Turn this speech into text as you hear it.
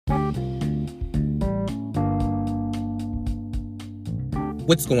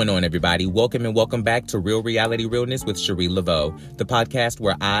What's going on, everybody? Welcome and welcome back to Real Reality Realness with Cherie Laveau, the podcast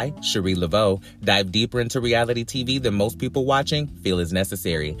where I, Cherie Laveau, dive deeper into reality TV than most people watching feel is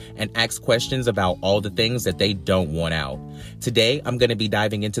necessary and ask questions about all the things that they don't want out. Today, I'm going to be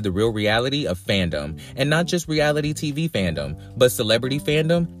diving into the real reality of fandom, and not just reality TV fandom, but celebrity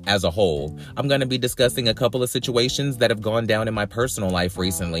fandom as a whole. I'm going to be discussing a couple of situations that have gone down in my personal life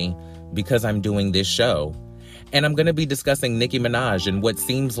recently because I'm doing this show. And I'm going to be discussing Nicki Minaj and what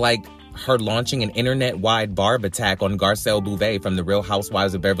seems like her launching an internet-wide barb attack on Garcelle Beauvais from The Real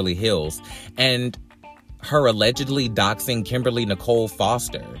Housewives of Beverly Hills, and her allegedly doxing Kimberly Nicole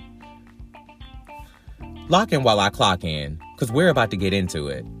Foster. Lock in while I clock in, because we're about to get into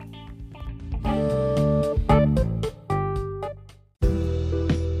it.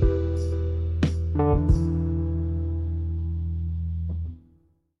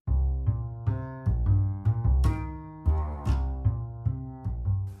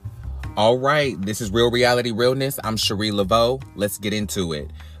 All right, this is Real Reality Realness. I'm Cherie Laveau. Let's get into it.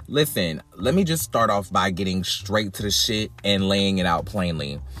 Listen, let me just start off by getting straight to the shit and laying it out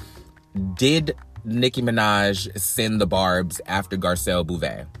plainly. Did Nicki Minaj send the barbs after Garcelle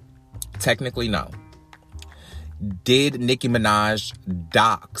Beauvais? Technically, no. Did Nicki Minaj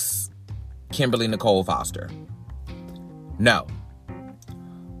dox Kimberly Nicole Foster? No.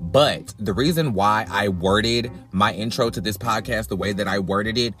 But the reason why I worded my intro to this podcast the way that I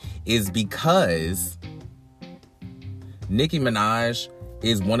worded it is because Nicki Minaj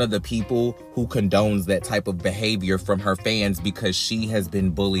is one of the people who condones that type of behavior from her fans because she has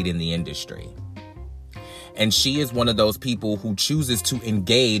been bullied in the industry. And she is one of those people who chooses to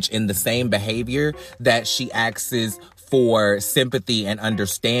engage in the same behavior that she asks for sympathy and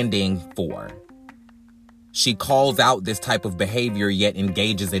understanding for. She calls out this type of behavior, yet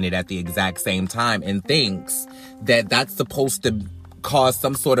engages in it at the exact same time and thinks that that's supposed to cause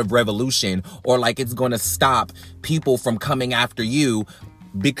some sort of revolution, or like it's going to stop people from coming after you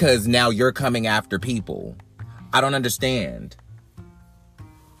because now you're coming after people. I don't understand.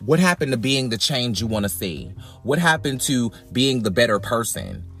 What happened to being the change you want to see? What happened to being the better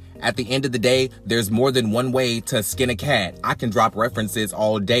person? At the end of the day, there's more than one way to skin a cat. I can drop references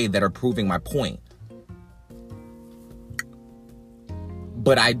all day that are proving my point.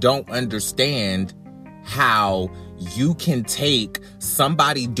 But I don't understand how you can take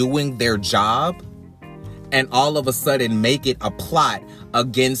somebody doing their job and all of a sudden make it a plot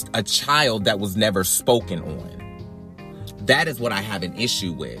against a child that was never spoken on. That is what I have an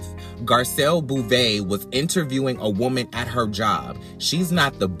issue with. Garcelle Beauvais was interviewing a woman at her job. She's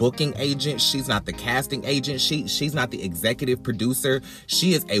not the booking agent. She's not the casting agent. She's not the executive producer.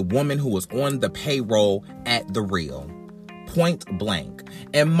 She is a woman who was on the payroll at The Real. Point blank.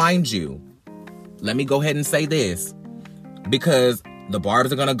 And mind you, let me go ahead and say this, because the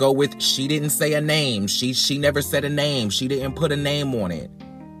barbs are going to go with, she didn't say a name. She never said a name. She didn't put a name on it.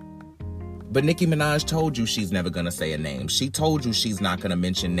 But Nicki Minaj told you she's never going to say a name. She told you she's not going to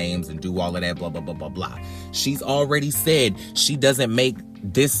mention names and do all of that, blah, blah, blah, blah, blah. She's already said she doesn't make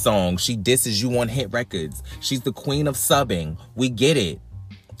diss songs. She disses you on hit records. She's the queen of subbing. We get it.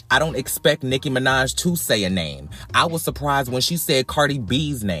 I don't expect Nicki Minaj to say a name. I was surprised when she said Cardi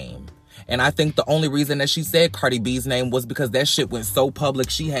B's name. And I think the only reason that she said Cardi B's name was because that shit went so public,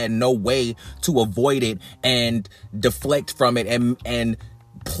 she had no way to avoid it and deflect from it and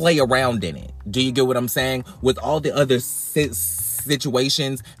play around in it. Do you get what I'm saying? With all the other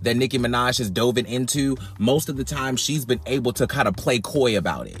situations that Nicki Minaj has dove into, most of the time she's been able to kind of play coy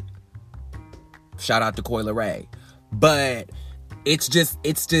about it. Shout out to Coi Leray. But it's just,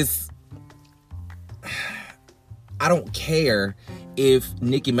 I don't care if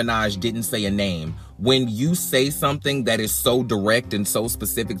Nicki Minaj didn't say a name. When you say something that is so direct and so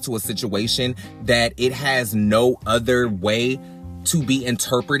specific to a situation that it has no other way to be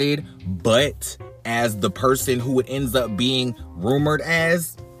interpreted but as the person who it ends up being rumored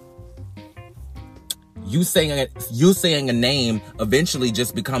as, you saying a name eventually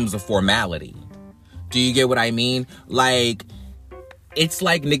just becomes a formality. Do you get what I mean? Like, it's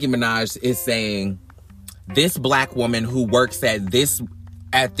like Nicki Minaj is saying, this black woman who works at this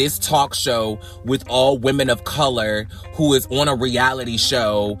talk show with all women of color, who is on a reality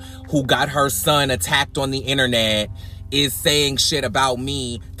show, who got her son attacked on the internet, is saying shit about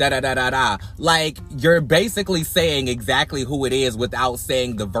me, da-da-da-da-da. Like, you're basically saying exactly who it is without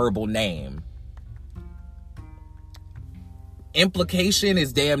saying the verbal name. Implication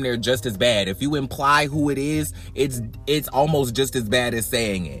is damn near just as bad. If you imply who it is, it's almost just as bad as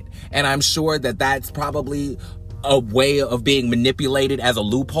saying it. And I'm sure that that's probably a way of being manipulated as a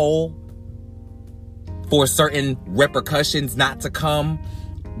loophole for certain repercussions not to come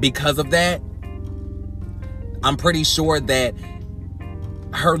because of that, I'm pretty sure that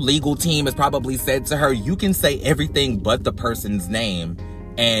her legal team has probably said to her, you can say everything but the person's name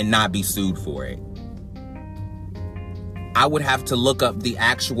and not be sued for it. I would have to look up the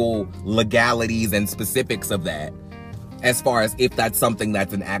actual legalities and specifics of that, as far as if that's something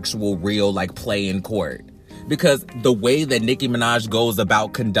that's an actual real, like, play in court. Because the way that Nicki Minaj goes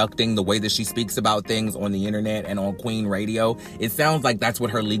about conducting, the way that she speaks about things on the internet and on Queen Radio, it sounds like that's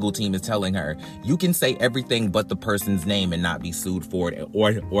what her legal team is telling her. You can say everything but the person's name and not be sued for it,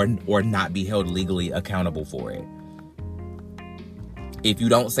 or not be held legally accountable for it. If you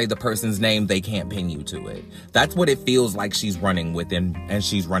don't say the person's name, they can't pin you to it. That's what it feels like she's running with and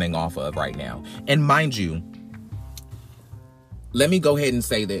she's running off of right now. And mind you, let me go ahead and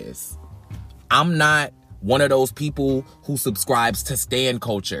say this. I'm not one of those people who subscribes to stan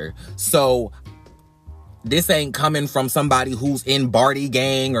culture. So this ain't coming from somebody who's in Barty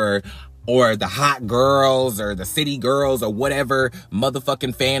Gang or the Hot Girls or the City Girls or whatever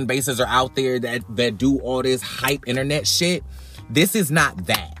motherfucking fan bases are out there that do all this hype internet shit. This is not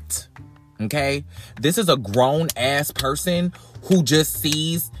that. Okay? This is a grown ass person who just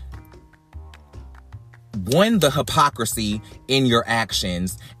sees, one, the hypocrisy in your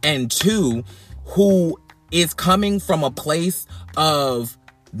actions, and two, who is coming from a place of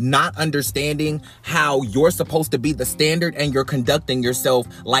not understanding how you're supposed to be the standard and you're conducting yourself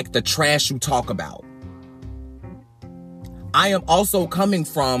like the trash you talk about. I am also coming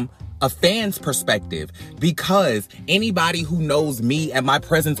from a fan's perspective, because anybody who knows me and my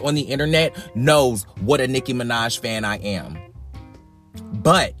presence on the internet knows what a Nicki Minaj fan I am.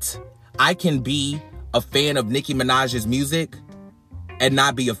 But I can be a fan of Nicki Minaj's music and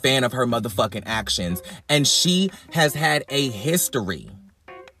not be a fan of her motherfucking actions. And she has had a history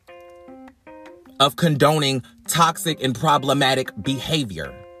of condoning toxic and problematic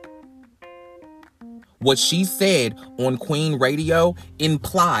behavior. What she said on Queen Radio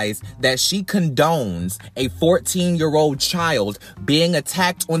implies that she condones a 14-year-old child being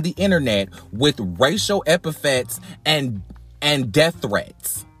attacked on the internet with racial epithets and death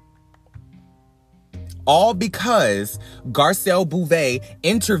threats. All because Garcelle Beauvais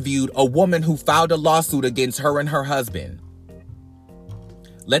interviewed a woman who filed a lawsuit against her and her husband.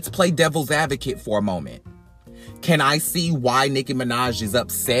 Let's play devil's advocate for a moment. Can I see why Nicki Minaj is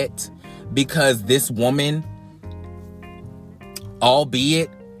upset? Because this woman, albeit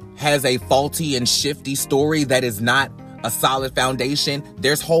has a faulty and shifty story that is not a solid foundation,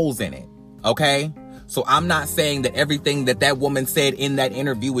 there's holes in it, okay? So I'm not saying that everything that woman said in that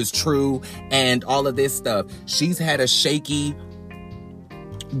interview is true and all of this stuff. She's had a shaky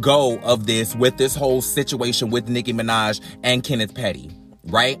go of this with this whole situation with Nicki Minaj and Kenneth Petty,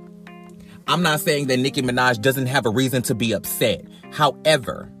 right? I'm not saying that Nicki Minaj doesn't have a reason to be upset.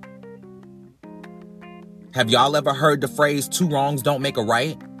 However, have y'all ever heard the phrase, two wrongs don't make a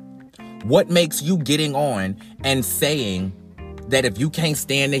right? What makes you getting on and saying that if you can't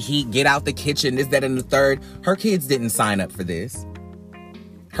stand the heat, get out the kitchen, this, that, and the third? Her kids didn't sign up for this.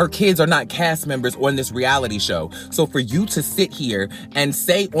 Her kids are not cast members on this reality show. So for you to sit here and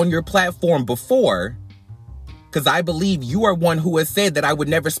say on your platform before, because I believe you are one who has said that I would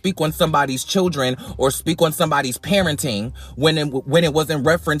never speak on somebody's children or speak on somebody's parenting when it was in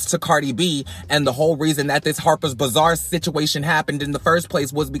reference to Cardi B. And the whole reason that this Harper's Bazaar situation happened in the first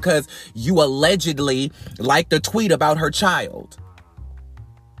place was because you allegedly liked a tweet about her child.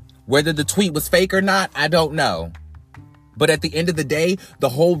 Whether the tweet was fake or not, I don't know. But at the end of the day, the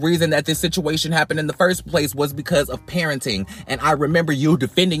whole reason that this situation happened in the first place was because of parenting. And I remember you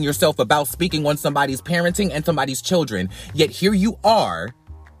defending yourself about speaking on somebody's parenting and somebody's children. Yet here you are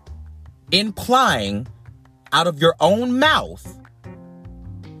implying out of your own mouth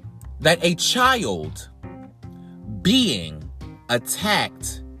that a child being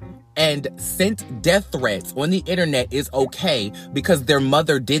attacked and sent death threats on the internet is okay because their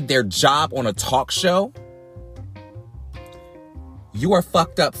mother did their job on a talk show. You are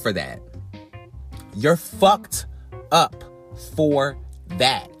fucked up for that. You're fucked up for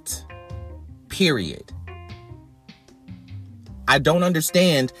that. Period. I don't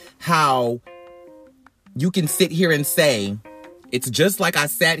understand how you can sit here and say, it's just like I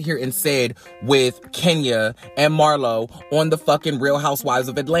sat here and said with Kenya and Marlo on the fucking Real Housewives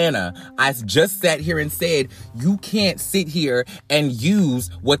of Atlanta. I just sat here and said, you can't sit here and use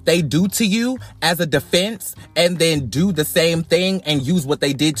what they do to you as a defense and then do the same thing and use what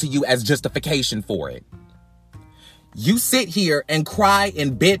they did to you as justification for it. You sit here and cry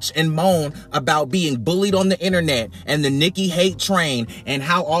and bitch and moan about being bullied on the internet and the Nicki hate train and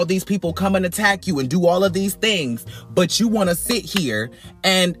how all these people come and attack you and do all of these things. But you want to sit here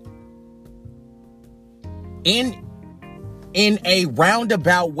and in a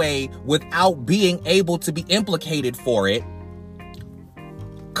roundabout way, without being able to be implicated for it,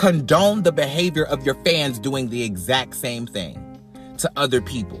 condone the behavior of your fans doing the exact same thing to other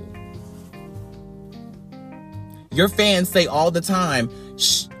people. Your fans say all the time,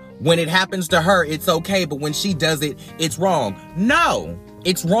 when it happens to her, it's okay, but when she does it, it's wrong. No,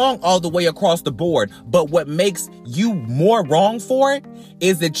 it's wrong all the way across the board. But what makes you more wrong for it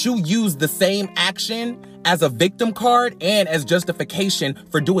is that you use the same action as a victim card and as justification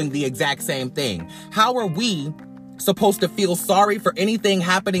for doing the exact same thing. How are we supposed to feel sorry for anything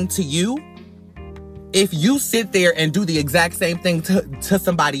happening to you if you sit there and do the exact same thing to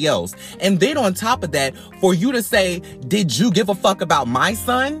somebody else? And then on top of that, for you to say, did you give a fuck about my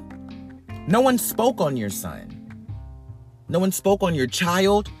son? No one spoke on your son. No one spoke on your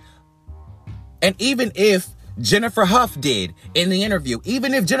child. And even if Jennifer Huff did in the interview,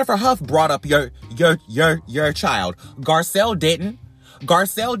 even if Jennifer Huff brought up your child, Garcelle didn't.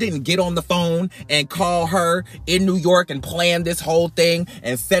 Garcelle didn't get on the phone and call her in New York and plan this whole thing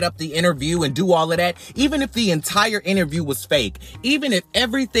and set up the interview and do all of that. Even if the entire interview was fake, even if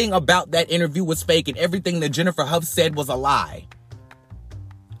everything about that interview was fake and everything that Jennifer Huff said was a lie,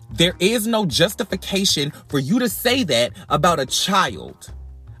 there is no justification for you to say that about a child.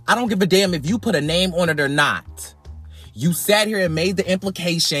 I don't give a damn if you put a name on it or not. You sat here and made the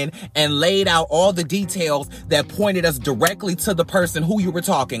implication and laid out all the details that pointed us directly to the person who you were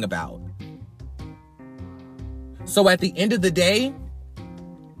talking about. So at the end of the day,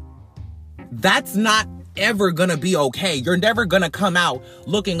 that's not ever gonna be okay. You're never gonna come out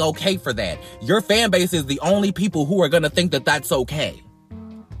looking okay for that. Your fan base is the only people who are gonna think that that's okay.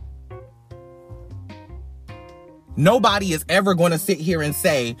 Nobody is ever gonna sit here and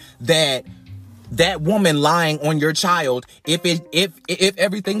say that that woman lying on your child, if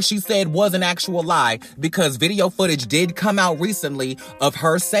everything she said was an actual lie, because video footage did come out recently of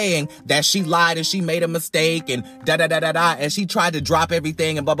her saying that she lied and she made a mistake and da-da-da-da-da, and she tried to drop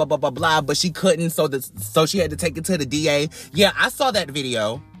everything and blah, blah, blah, blah, blah, but she couldn't, so she had to take it to the DA. Yeah, I saw that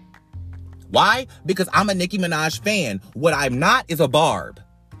video. Why? Because I'm a Nicki Minaj fan. What I'm not is a Barb.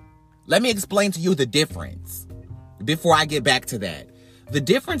 Let me explain to you the difference before I get back to that. The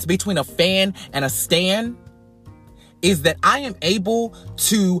difference between a fan and a stan is that I am able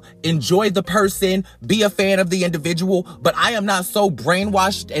to enjoy the person, be a fan of the individual, but I am not so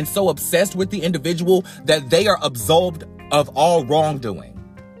brainwashed and so obsessed with the individual that they are absolved of all wrongdoing.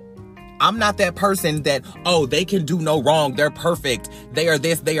 I'm not that person that, oh, they can do no wrong, they're perfect, they are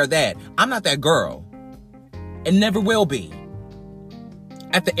this, they are that. I'm not that girl, and never will be.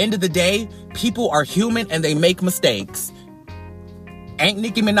 At the end of the day, people are human and they make mistakes. Ain't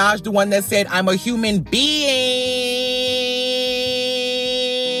Nicki Minaj the one that said, I'm a human being?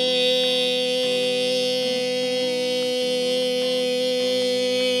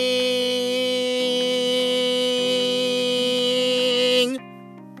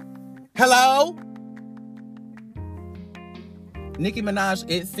 Hello? Nicki Minaj,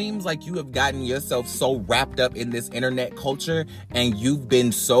 it seems like you have gotten yourself so wrapped up in this internet culture and you've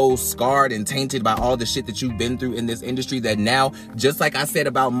been so scarred and tainted by all the shit that you've been through in this industry that now, just like I said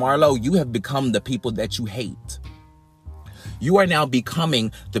about Marlo, you have become the people that you hate. You are now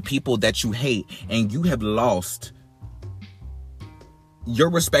becoming the people that you hate, and you have lost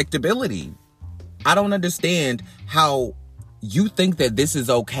your respectability. I don't understand how you think that this is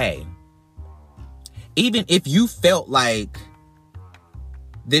okay. Even if you felt like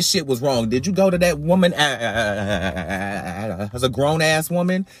this shit was wrong, did you go to that woman as a grown-ass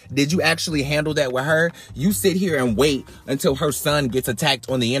woman? Did you actually handle that with her? You sit here and wait until her son gets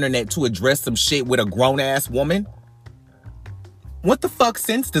attacked on the internet to address some shit with a grown-ass woman? What the fuck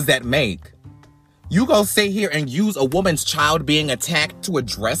sense does that make? You go sit here and use a woman's child being attacked to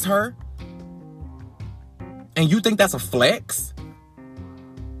address her? And you think that's a flex?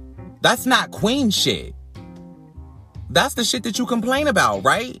 That's not queen shit. That's the shit that you complain about,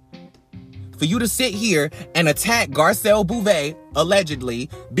 right? For you to sit here and attack Garcelle Beauvais, allegedly,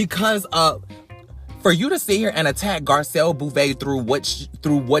 because of... For you to sit here and attack Garcelle Beauvais through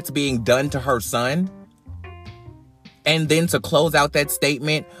what's being done to her son, and then to close out that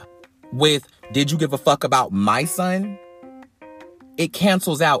statement with, did you give a fuck about my son? It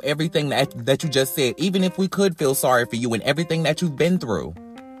cancels out everything that you just said. Even if we could feel sorry for you and everything that you've been through,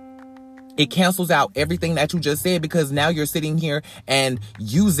 it cancels out everything that you just said, because now you're sitting here and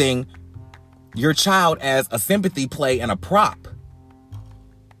using your child as a sympathy play and a prop.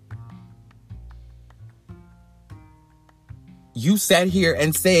 You sat here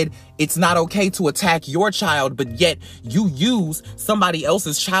and said it's not okay to attack your child, but yet you use somebody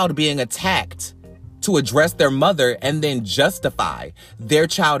else's child being attacked to address their mother and then justify their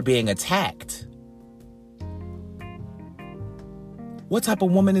child being attacked. What type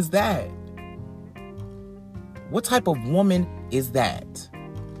of woman is that? What type of woman is that?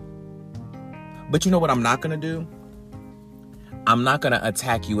 But you know what I'm not going to do? I'm not going to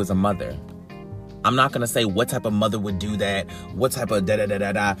attack you as a mother. I'm not going to say what type of mother would do that, what type of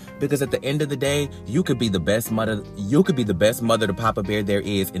da-da-da-da-da, because at the end of the day, you could be the best mother to Papa Bear there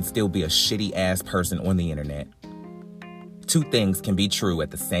is and still be a shitty ass person on the internet. Two things can be true at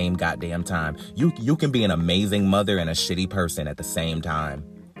the same goddamn time. You can be an amazing mother and a shitty person at the same time.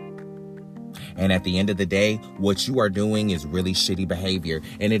 And at the end of the day, what you are doing is really shitty behavior,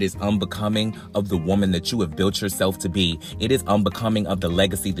 and it is unbecoming of the woman that you have built yourself to be. It is unbecoming of the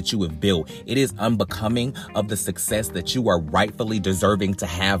legacy that you have built. It is unbecoming of the success that you are rightfully deserving to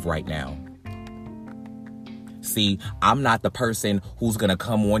have right now. See, I'm not the person who's going to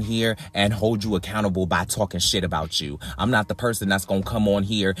come on here and hold you accountable by talking shit about you. I'm not the person that's going to come on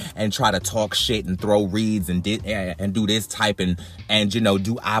here and try to talk shit and throw reads and do this type and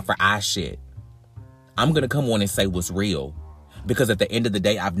do eye for eye shit. I'm going to come on and say what's real, because at the end of the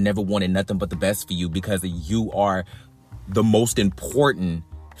day, I've never wanted nothing but the best for you, because you are the most important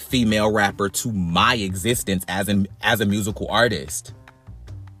female rapper to my existence as a musical artist.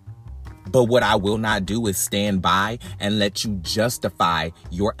 But what I will not do is stand by and let you justify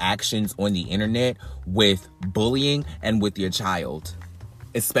your actions on the internet with bullying and with your child,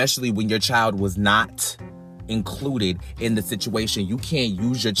 especially when your child was not included in the situation. You can't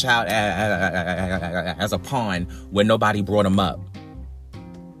use your child as a pawn when nobody brought him up.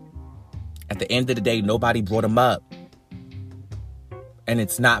 At the end of the day, nobody brought him up. And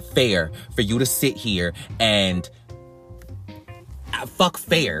it's not fair for you to sit here and fuck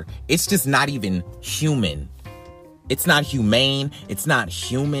fair. It's just not even human. It's not humane. It's not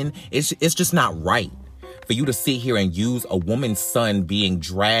human. It's just not right for you to sit here and use a woman's son being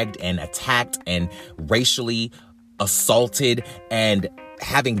dragged and attacked and racially assaulted and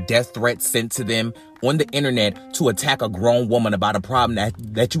having death threats sent to them on the internet to attack a grown woman about a problem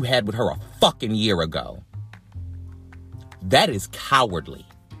that you had with her a fucking year ago. That is cowardly.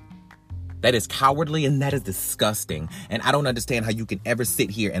 That is cowardly and that is disgusting. And I don't understand how you can ever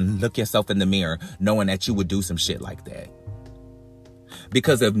sit here and look yourself in the mirror knowing that you would do some shit like that.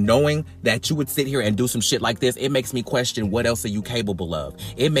 Because of knowing that you would sit here and do some shit like this, it makes me question, what else are you capable of?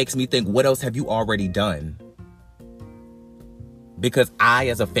 It makes me think, what else have you already done? Because I,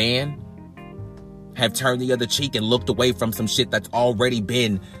 as a fan, have turned the other cheek and looked away from some shit that's already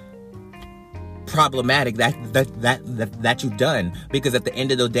been problematic that you've done. Because at the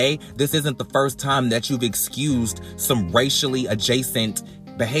end of the day, this isn't the first time that you've excused some racially adjacent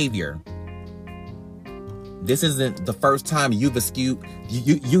behavior. This isn't the first time you've excused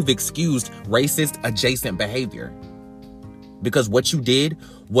racist adjacent behavior. Because what you did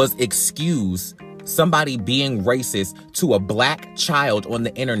was excuse somebody being racist to a black child on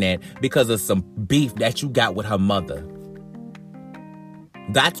the internet because of some beef that you got with her mother.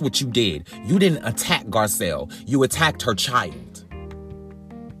 That's what you did. You didn't attack Garcelle. You attacked her child.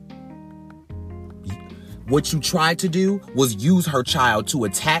 What you tried to do was use her child to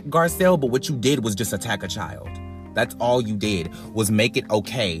attack Garcelle, but what you did was just attack a child. That's all you did, was make it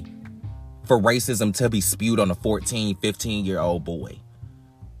okay for racism to be spewed on a 14, 15-year-old boy.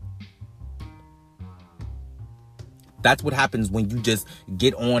 That's what happens when you just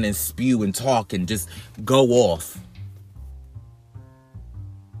get on and spew and talk and just go off.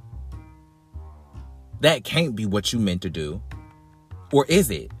 That can't be what you meant to do. Or is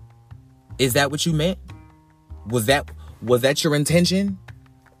it? Is that what you meant? Was that your intention?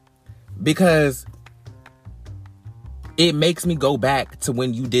 Because it makes me go back to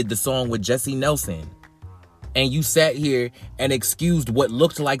when you did the song with Jesse Nelson. And you sat here and excused what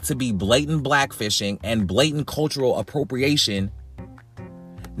looked like to be blatant blackfishing and blatant cultural appropriation.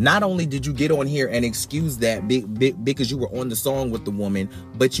 Not only did you get on here and excuse that because you were on the song with the woman,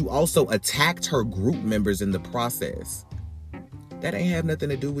 but you also attacked her group members in the process. That ain't have nothing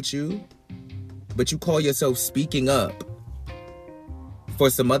to do with you. But you call yourself speaking up for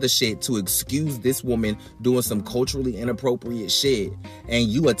some other shit to excuse this woman doing some culturally inappropriate shit. And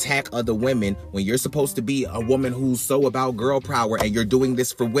you attack other women when you're supposed to be a woman who's so about girl power, and you're doing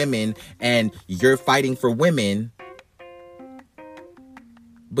this for women and you're fighting for women.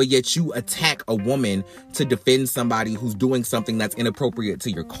 But yet you attack a woman to defend somebody who's doing something that's inappropriate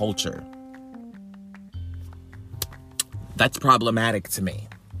to your culture. That's problematic to me.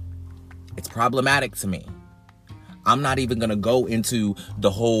 It's problematic to me. I'm not even going to go into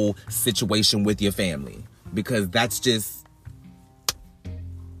the whole situation with your family because that's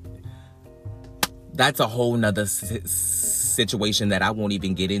a whole nother situation that I won't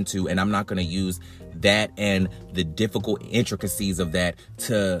even get into, and I'm not going to use that and the difficult intricacies of that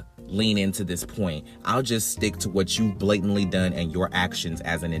to lean into this point. I'll just stick to what you've blatantly done and your actions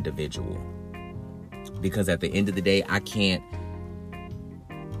as an individual. Because at the end of the day, I can't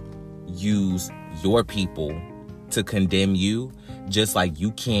use your people to condemn you, just like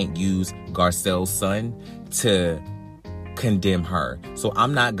you can't use Garcelle's son to condemn her. So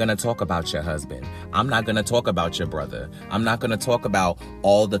I'm not going to talk about your husband. I'm not going to talk about your brother. I'm not going to talk about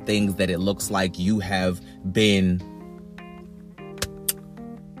all the things that it looks like you have been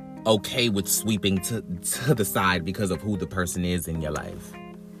okay with sweeping to the side because of who the person is in your life.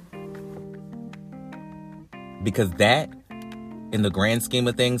 Because that, in the grand scheme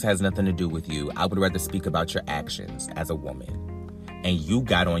of things, has nothing to do with you. I would rather speak about your actions as a woman. And you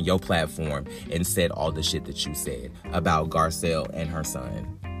got on your platform and said all the shit that you said about Garcelle and her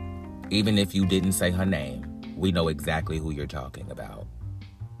son. Even if you didn't say her name, we know exactly who you're talking about.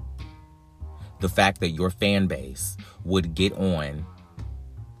 The fact that your fan base would get on,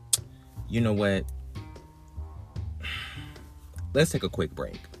 you know what? Let's take a quick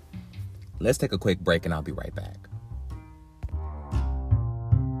break. Let's take a quick break and I'll be right back.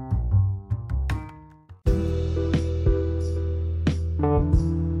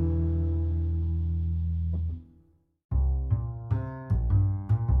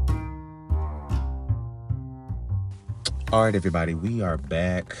 All right, everybody, we are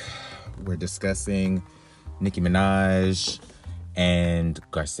back. We're discussing Nicki Minaj and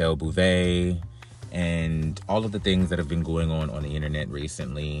Garcelle Beauvais and all of the things that have been going on the internet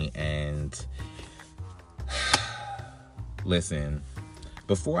recently. And listen,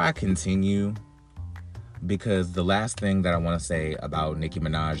 before I continue, because the last thing that I want to say about Nicki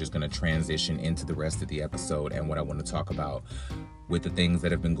Minaj is going to transition into the rest of the episode and what I want to talk about with the things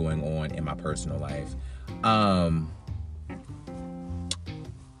that have been going on in my personal life.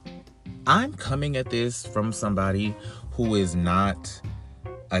 I'm coming at this from somebody who is not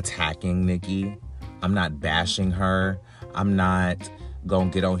attacking Nicki. I'm not bashing her. I'm not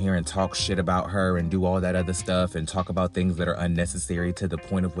gonna get on here and talk shit about her and do all that other stuff and talk about things that are unnecessary to the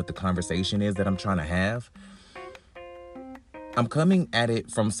point of what the conversation is that I'm trying to have. I'm coming at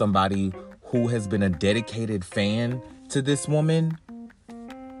it from somebody who has been a dedicated fan to this woman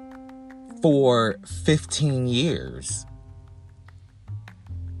for 15 years.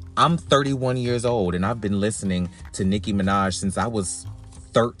 I'm 31 years old and I've been listening to Nicki Minaj since I was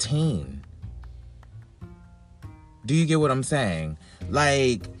 13. Do you get what I'm saying?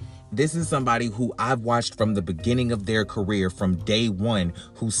 Like, this is somebody who I've watched from the beginning of their career, from day one,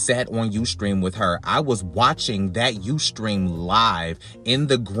 who sat on Ustream with her. I was watching that Ustream live in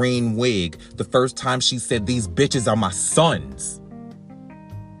the green wig the first time she said, "These bitches are my sons."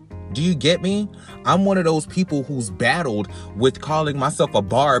 Do you get me? I'm one of those people who's battled with calling myself a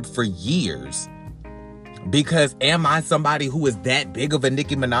barb for years. Because am I somebody who is that big of a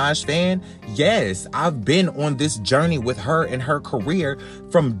Nicki Minaj fan? Yes, I've been on this journey with her and her career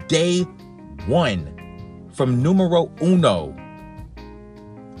from day one. From numero uno.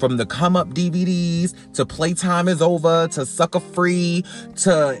 From the Come Up DVDs, to Playtime Is Over, to Sucker Free,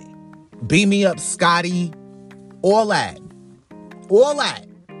 to Beam Me Up Scotty. All that. All that.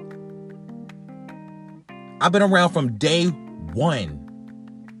 I've been around from day one.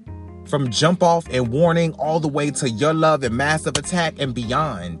 From Jump Off and Warning all the way to Your Love and Massive Attack and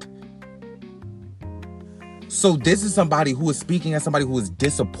beyond. So this is somebody who is speaking as somebody who is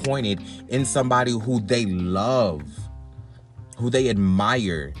disappointed in somebody who they love, who they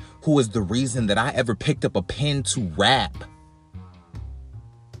admire, who is the reason that I ever picked up a pen to rap.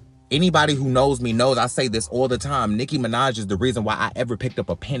 Anybody who knows me knows I say this all the time. Nicki Minaj is the reason why I ever picked up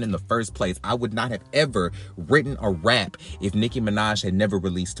a pen in the first place. I would not have ever written a rap if Nicki Minaj had never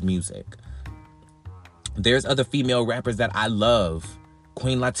released music. There's other female rappers that I love.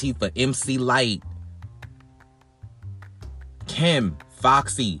 Queen Latifah, MC Lyte, Kim,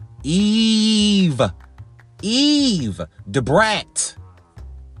 Foxy, Eve, Da Brat.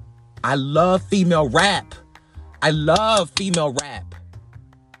 I love female rap. I love female rap.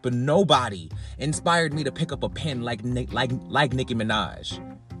 But nobody inspired me to pick up a pen like Nicki Minaj.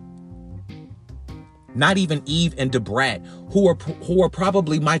 Not even Eve and Da Brat, who are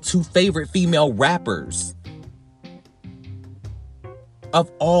probably my two favorite female rappers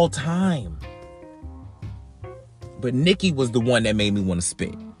of all time. But Nicki was the one that made me want to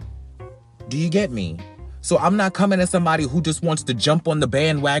spit. Do you get me? So I'm not coming at somebody who just wants to jump on the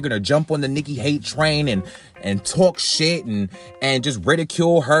bandwagon or jump on the Nicki hate train and talk shit and just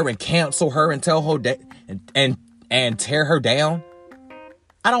ridicule her and cancel her and tell her that and tear her down.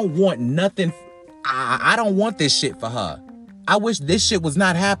 I don't want nothing. I don't want this shit for her. I wish this shit was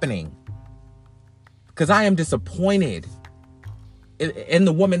not happening. Because I am disappointed in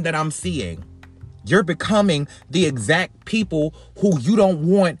the woman that I'm seeing. You're becoming the exact people who you don't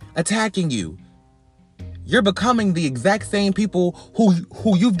want attacking you. You're becoming the exact same people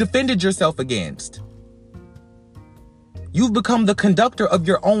who you've defended yourself against. You've become the conductor of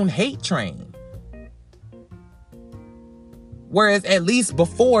your own hate train. Whereas at least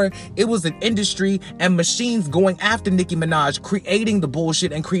before, it was an industry and machines going after Nicki Minaj, creating the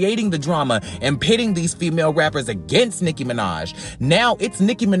bullshit and creating the drama and pitting these female rappers against Nicki Minaj. Now it's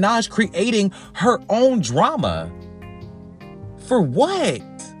Nicki Minaj creating her own drama. For what?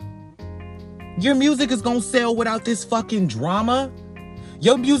 Your music is gonna sell without this fucking drama?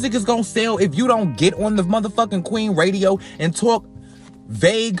 Your music is gonna sell if you don't get on the motherfucking Queen radio and talk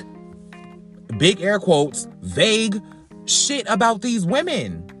vague, big air quotes, vague shit about these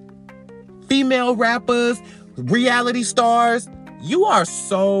women. Female rappers, reality stars. You are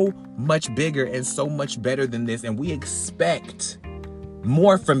so much bigger and so much better than this, and we expect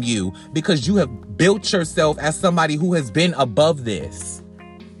more from you because you have built yourself as somebody who has been above this.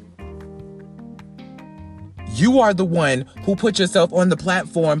 You are the one who put yourself on the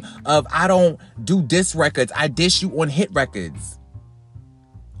platform of, I don't do diss records, I diss you on hit records.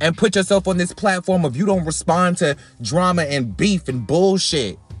 And put yourself on this platform of, you don't respond to drama and beef and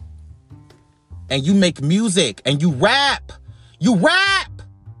bullshit. And you make music and you rap. You rap!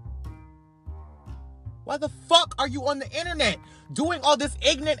 Why the fuck are you on the internet doing all this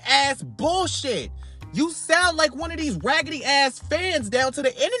ignorant ass bullshit? You sound like one of these raggedy ass fans down to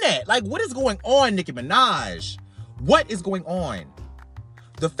the internet. Like, what is going on, Nicki Minaj? What is going on?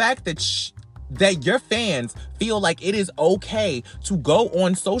 The fact that that your fans feel like it is okay to go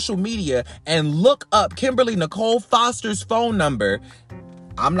on social media and look up Kimberly Nicole Foster's phone number.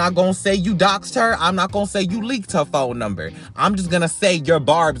 I'm not going to say you doxed her. I'm not going to say you leaked her phone number. I'm just going to say your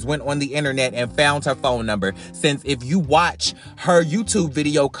Barbs went on the internet and found her phone number. Since if you watch her YouTube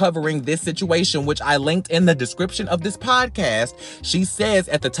video covering this situation, which I linked in the description of this podcast, she says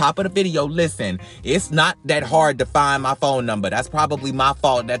at the top of the video, listen, it's not that hard to find my phone number. That's probably my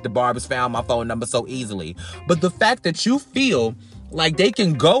fault that the Barbs found my phone number so easily. But the fact that you feel like they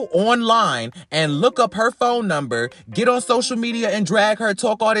can go online and look up her phone number, get on social media and drag her,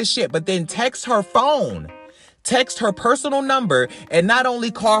 talk all this shit, but then text her phone, text her personal number, and not only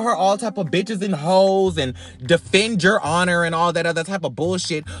call her all type of bitches and hoes and defend your honor and all that other type of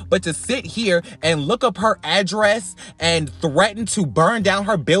bullshit, but to sit here and look up her address and threaten to burn down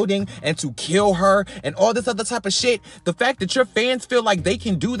her building and to kill her and all this other type of shit. The fact that your fans feel like they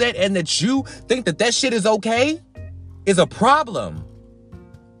can do that and that you think that that shit is okay is a problem.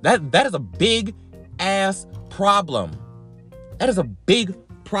 That is a big ass problem. That is a big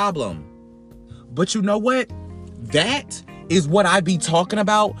problem. But you know what? That is what I be talking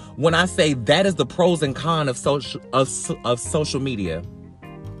about when I say that is the pros and cons of social media.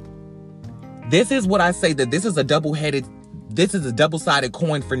 This is what I say, that this is a double-sided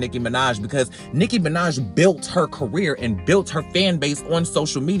coin for Nicki Minaj, because Nicki Minaj built her career and built her fan base on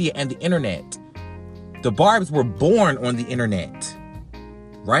social media and the internet. The Barbs were born on the internet,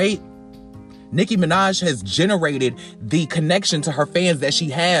 right? Nicki Minaj has generated the connection to her fans that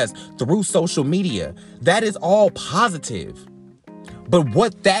she has through social media. That is all positive. But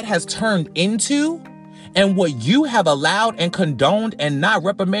what that has turned into, and what you have allowed and condoned and not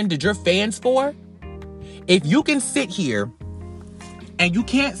reprimanded your fans for, if you can sit here and you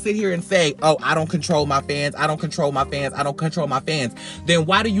can't sit here and say, oh, I don't control my fans, I don't control my fans, I don't control my fans, then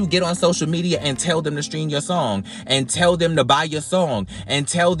why do you get on social media and tell them to stream your song, and tell them to buy your song, and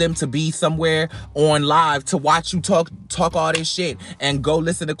tell them to be somewhere on live to watch you talk all this shit, and go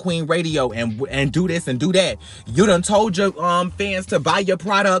listen to Queen Radio and do this and do that? You done told your fans to buy your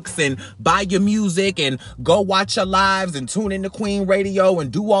products and buy your music and go watch your lives and tune into Queen Radio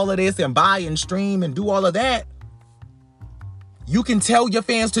and do all of this and buy and stream and do all of that. You can tell your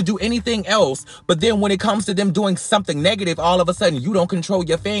fans to do anything else, but then when it comes to them doing something negative, all of a sudden you don't control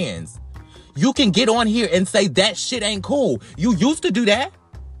your fans. You can get on here and say that shit ain't cool. You used to do that.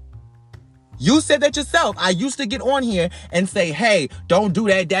 You said that yourself. I used to get on here and say, hey, don't do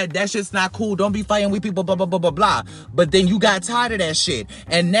that. That shit's not cool. Don't be fighting with people, blah, blah, blah, blah, blah. But then you got tired of that shit.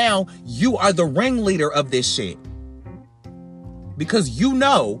 And now you are the ringleader of this shit. because you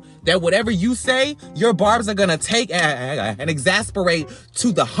know that whatever you say, your barbs are gonna take and exasperate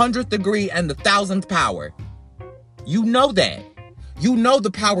to the 100th degree and the 1000th power. You know that. You know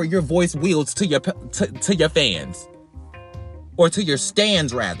the power your voice wields to your fans. Or to your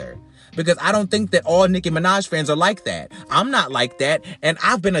stands, rather. Because I don't think that all Nicki Minaj fans are like that. I'm not like that. And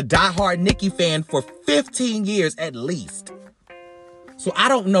I've been a diehard Nicki fan for 15 years at least. So I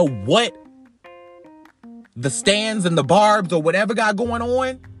don't know what the stands and the barbs or whatever got going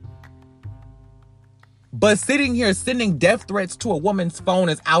on. But sitting here sending death threats to a woman's phone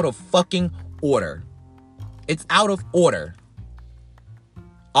is out of fucking order. It's out of order.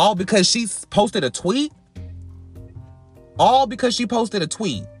 All because she posted a tweet? All because she posted a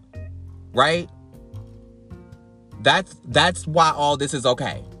tweet. Right? That's why all this is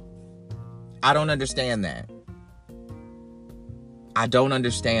okay. I don't understand that. I don't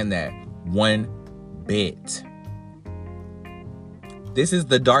understand that one bit. This is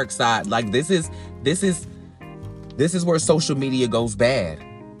the dark side. Like this is where social media goes bad.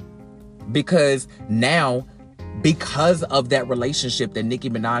 Because now, because of that relationship that Nicki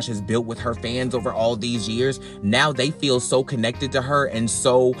Minaj has built with her fans over all these years, now they feel so connected to her and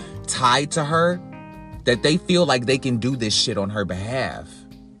so tied to her that they feel like they can do this shit on her behalf.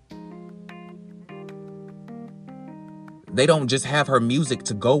 They don't just have her music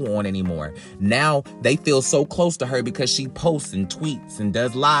to go on anymore. Now they feel so close to her because she posts and tweets and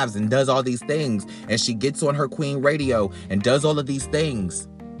does lives and does all these things. And she gets on her Queen Radio and does all of these things.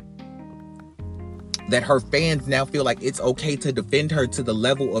 That her fans now feel like it's okay to defend her to the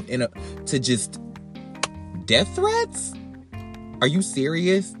level of to just death threats? Are you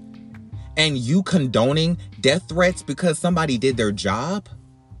serious? And you condoning death threats because somebody did their job?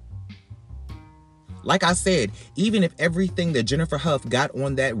 Like I said, even if everything that Jennifer Hough got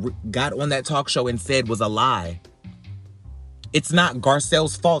on that talk show and said was a lie, it's not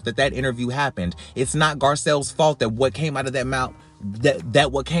Garcelle's fault that interview happened. It's not Garcelle's fault that what came out of that mouth,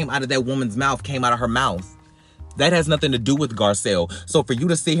 that what came out of that woman's mouth came out of her mouth. That has nothing to do with Garcelle. So for you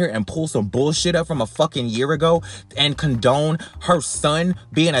to sit here and pull some bullshit up from a fucking year ago and condone her son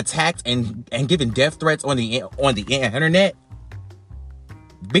being attacked and giving death threats on the internet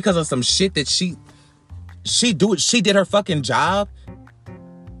because of some shit that she did her fucking job.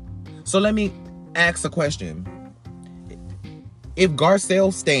 So let me ask a question. If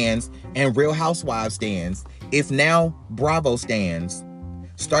Garcelle stands and Real Housewives stands, if now Bravo stands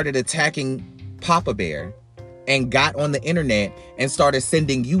started attacking Papa Bear and got on the internet and started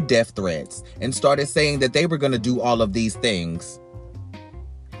sending you death threats and started saying that they were going to do all of these things,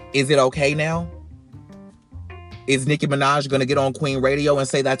 is it okay now? Is Nicki Minaj going to get on Queen Radio and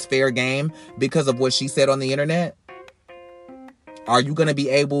say that's fair game because of what she said on the internet? Are you going to be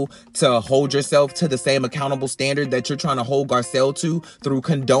able to hold yourself to the same accountable standard that you're trying to hold Garcelle to through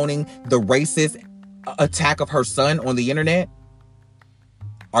condoning the racist attack of her son on the internet?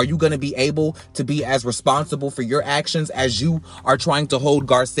 Are you going to be able to be as responsible for your actions as you are trying to hold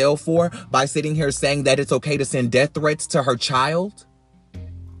Garcelle for by sitting here saying that it's okay to send death threats to her child?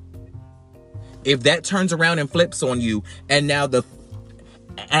 If that turns around and flips on you, and now the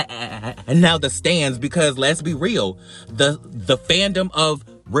stands, because let's be real, the fandom of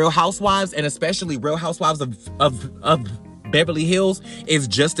Real Housewives, and especially Real Housewives of Beverly Hills, is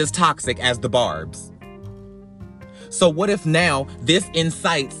just as toxic as the Barbs. So what if now this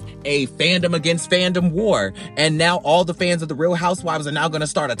incites a fandom against fandom war, and now all the fans of the Real Housewives are now going to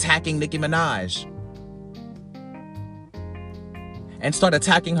start attacking Nicki Minaj and start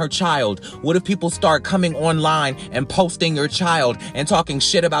attacking her child? What if people start coming online and posting your child and talking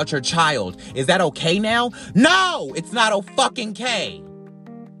shit about your child? Is that okay now? No, it's not a fucking okay.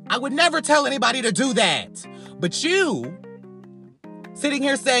 I would never tell anybody to do that. But you sitting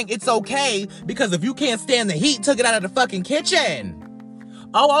here saying it's okay because if you can't stand the heat, took it out of the fucking kitchen.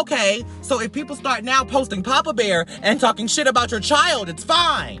 Oh, okay. So if people start now posting Papa Bear and talking shit about your child, it's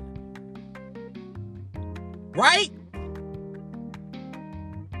fine. Right?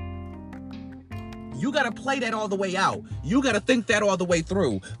 You gotta play that all the way out. You gotta think that all the way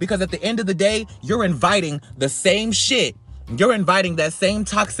through. Because at the end of the day, you're inviting the same shit. You're inviting that same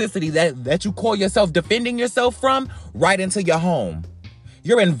toxicity that you call yourself defending yourself from right into your home.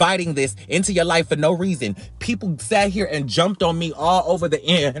 You're inviting this into your life for no reason. People sat here and jumped on me all over the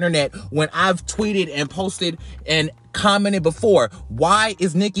internet when I've tweeted and posted and commented before. Why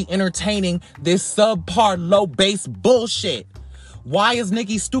is Nicki entertaining this subpar low bass bullshit? Why is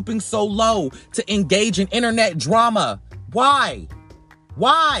Nicki stooping so low to engage in internet drama? Why?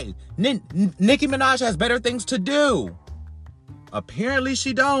 Nicki Minaj has better things to do. Apparently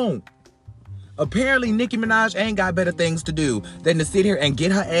she don't. Apparently, Nicki Minaj ain't got better things to do than to sit here and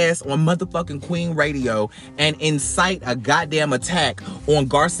get her ass on motherfucking Queen Radio and incite a goddamn attack on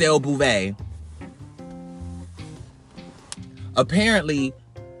Garcelle Beauvais. Apparently,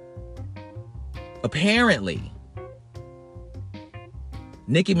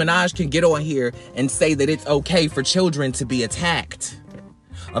 Nicki Minaj can get on here and say that it's okay for children to be attacked.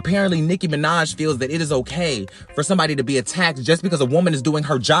 Apparently, Nicki Minaj feels that it is okay for somebody to be attacked just because a woman is doing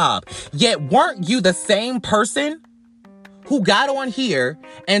her job. Yet, weren't you the same person who got on here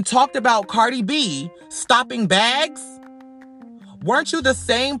and talked about Cardi B stopping bags? Weren't you the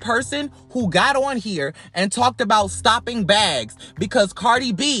same person who got on here and talked about stopping bags because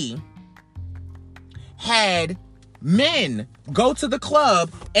Cardi B had men go to the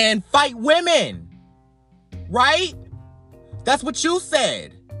club and fight women? Right? That's what you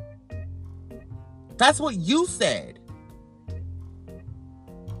said. That's what you said.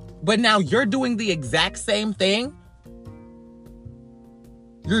 But now you're doing the exact same thing?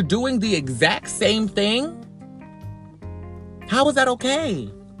 You're doing the exact same thing? How is that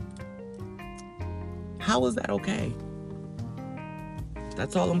okay? How is that okay?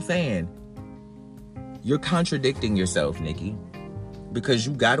 That's all I'm saying. You're contradicting yourself, Nicki, because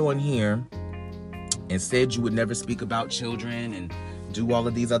you got on here and said you would never speak about children and do all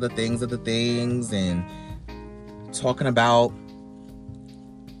of these other things and talking about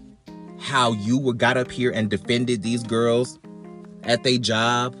how you got up here and defended these girls at their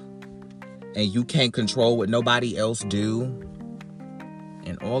job and you can't control what nobody else do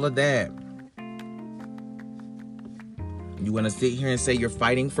and all of that. You want to sit here and say you're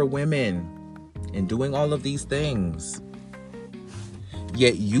fighting for women and doing all of these things.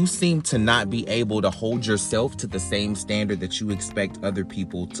 Yet you seem to not be able to hold yourself to the same standard that you expect other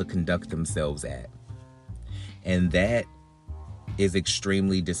people to conduct themselves at. And that is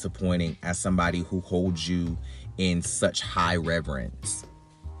extremely disappointing as somebody who holds you in such high reverence.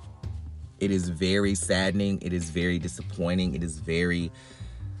 It is very saddening. It is very disappointing. It is very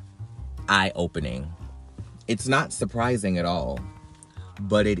eye-opening. It's not surprising at all,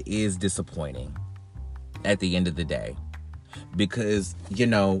 but it is disappointing at the end of the day. Because, you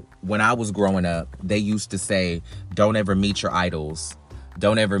know, when I was growing up, they used to say, don't ever meet your idols.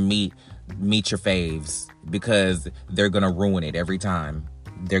 Don't ever meet your faves, because they're going to ruin it every time.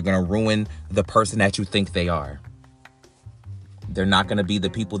 They're going to ruin the person that you think they are. They're not going to be the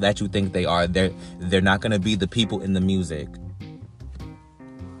people that you think they are. They're not going to be the people in the music.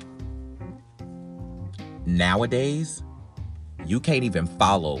 Nowadays, you can't even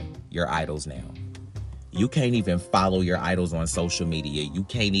follow your idols now. You can't even follow your idols on social media. You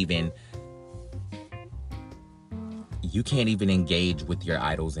can't even engage with your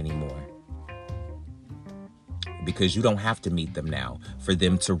idols anymore. Because you don't have to meet them now for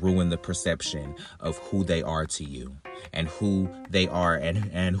them to ruin the perception of who they are to you and who they are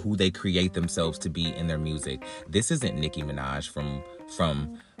and who they create themselves to be in their music. This isn't Nicki Minaj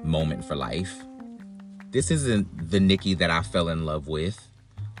from Moment for Life. This isn't the Nicki that I fell in love with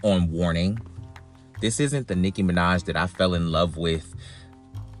on Warning. This isn't the Nicki Minaj that I fell in love with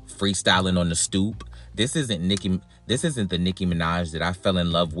freestyling on the stoop. This isn't the Nicki Minaj that I fell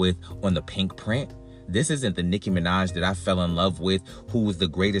in love with on the Pink Print. This isn't the Nicki Minaj that I fell in love with, who was the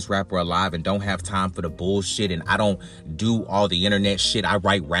greatest rapper alive and don't have time for the bullshit and I don't do all the internet shit. I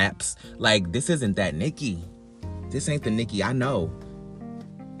write raps. Like, this isn't that Nicki. This ain't the Nicki I know.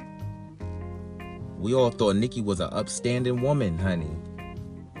 We all thought Nicki was an upstanding woman, honey.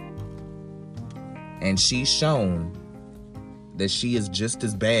 And she's shown that she is just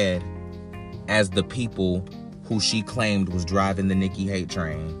as bad as the people who she claimed was driving the Nicki hate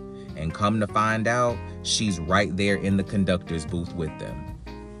train. And come to find out, she's right there in the conductor's booth with them.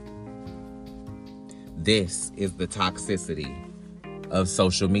 This is the toxicity of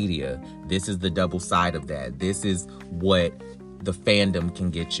social media. This is the double side of that. This is what the fandom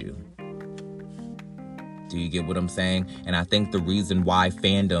can get you. Do you get what I'm saying? And I think the reason why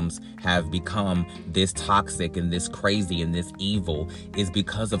fandoms have become this toxic and this crazy and this evil is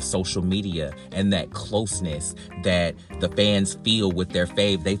because of social media and that closeness that the fans feel with their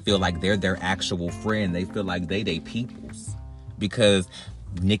fave. They feel like they're their actual friend. They feel like they peoples. Because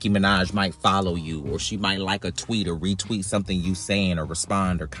Nicki Minaj might follow you, or she might like a tweet or retweet something you saying or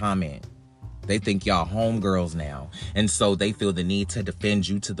respond or comment. They think y'all homegirls now. And so they feel the need to defend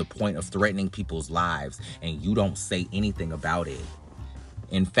you to the point of threatening people's lives. And you don't say anything about it.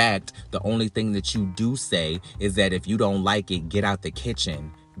 In fact, the only thing that you do say is that if you don't like it, get out the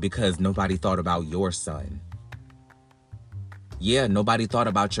kitchen, because nobody thought about your son. Yeah, nobody thought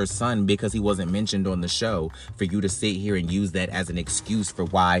about your son because he wasn't mentioned on the show, for you to sit here and use that as an excuse for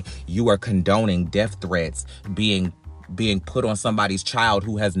why you are condoning death threats being put on somebody's child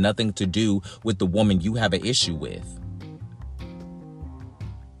who has nothing to do with the woman you have an issue with.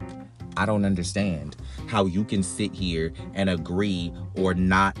 I don't understand how you can sit here and agree or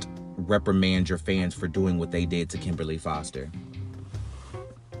not reprimand your fans for doing what they did to Kimberly Foster.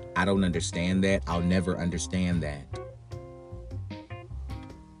 I don't understand that. I'll never understand that.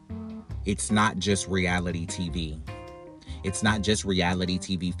 It's not just reality TV. It's not just reality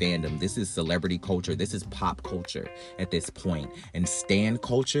TV fandom. This is celebrity culture. This is pop culture at this point. And stan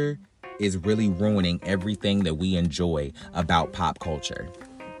culture is really ruining everything that we enjoy about pop culture.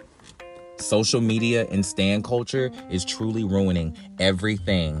 Social media and stan culture is truly ruining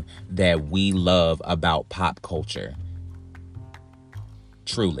everything that we love about pop culture.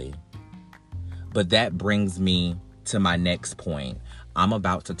 Truly. But that brings me to my next point. I'm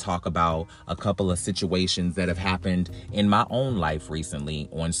about to talk about a couple of situations that have happened in my own life recently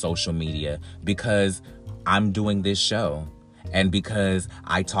on social media because I'm doing this show and because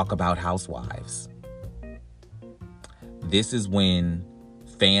I talk about housewives. This is when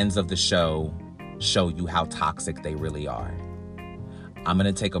fans of the show you how toxic they really are. I'm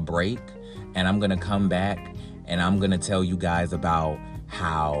going to take a break and I'm going to come back and I'm going to tell you guys about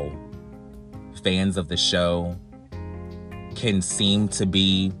how fans of the show can seem to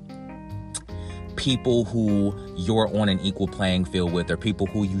be people who you're on an equal playing field with, or people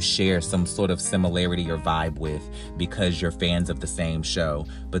who you share some sort of similarity or vibe with because you're fans of the same show.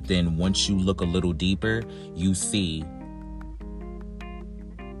 But then once you look a little deeper, you see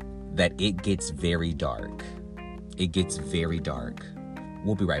that it gets very dark. It gets very dark.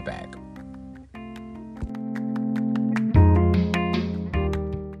 We'll be right back.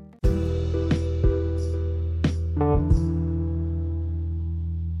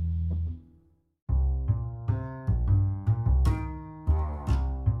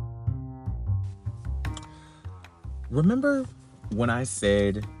 Remember when I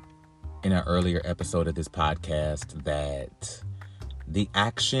said in an earlier episode of this podcast that the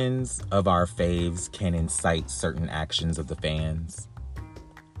actions of our faves can incite certain actions of the fans?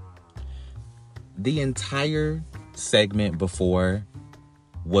 The entire segment before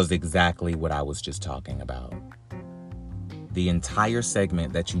was exactly what I was just talking about. The entire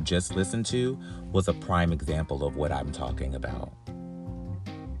segment that you just listened to was a prime example of what I'm talking about.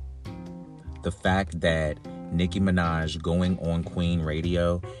 The fact that Nicki Minaj going on Queen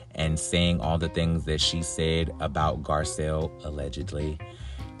Radio and saying all the things that she said about Garcelle, allegedly,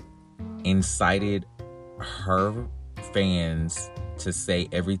 incited her fans to say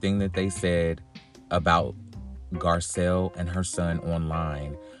everything that they said about Garcelle and her son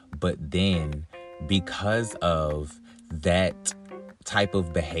online. But then, because of that type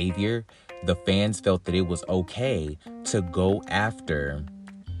of behavior, the fans felt that it was okay to go after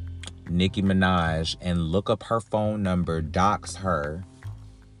Nicki Minaj and look up her phone number, dox her,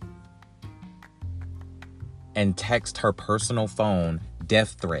 and text her personal phone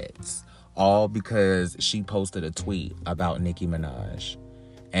death threats, all because she posted a tweet about Nicki Minaj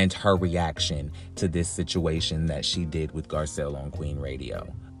and her reaction to this situation that she did with Garcelle on Queen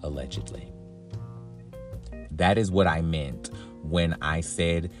Radio, allegedly. That is what I meant when I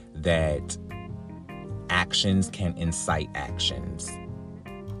said that actions can incite actions.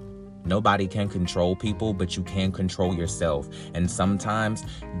 Nobody can control people, but you can control yourself. And sometimes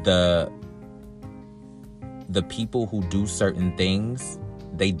the people who do certain things,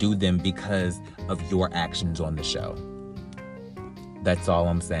 they do them because of your actions on the show. That's all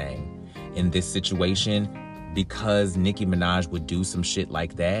I'm saying. In this situation, because Nicki Minaj would do some shit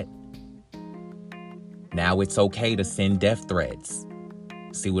like that, now it's okay to send death threats.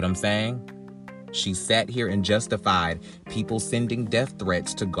 See what I'm saying? She sat here and justified people sending death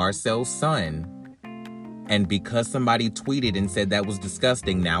threats to Garcelle's son. And because somebody tweeted and said that was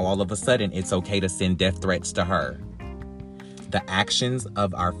disgusting, now all of a sudden it's okay to send death threats to her. The actions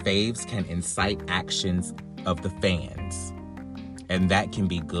of our faves can incite actions of the fans. And that can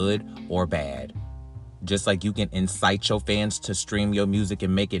be good or bad. Just like you can incite your fans to stream your music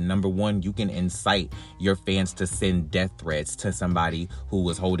and make it #1, you can incite your fans to send death threats to somebody who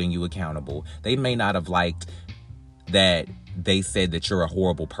was holding you accountable. They may not have liked that they said that you're a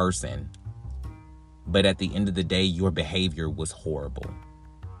horrible person, but at the end of the day, your behavior was horrible.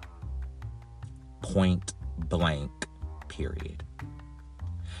 Point blank, period.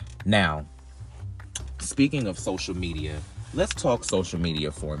 Now, speaking of social media, let's talk social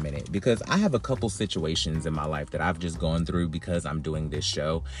media for a minute, because I have a couple situations in my life that I've just gone through because I'm doing this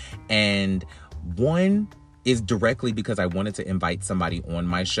show. And one is directly because I wanted to invite somebody on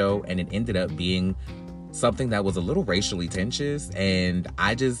my show, and it ended up being something that was a little racially tense, and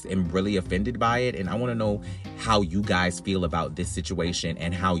I just am really offended by it. And I want to know how you guys feel about this situation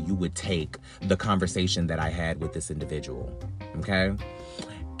and how you would take the conversation that I had with this individual. Okay.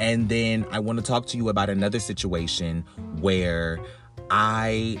 And then I want to talk to you about another situation where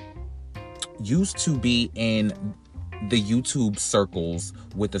I used to be in the YouTube circles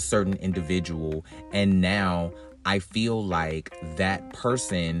with a certain individual, and now I feel like that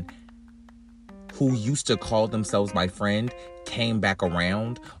person who used to call themselves my friend came back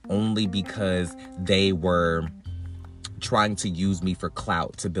around only because they were trying to use me for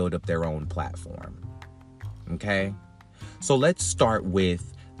clout to build up their own platform. Okay? So let's start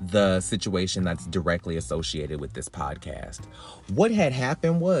with the situation that's directly associated with this podcast. What had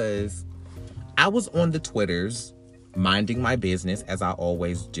happened was I was on the Twitters minding my business, as I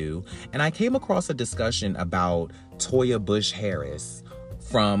always do, and I came across a discussion about Toya Bush Harris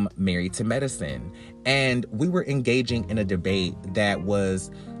from Married to Medicine. And we were engaging in a debate that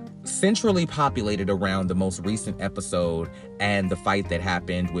was centrally populated around the most recent episode and the fight that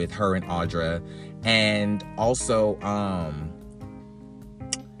happened with her and Audra. And also,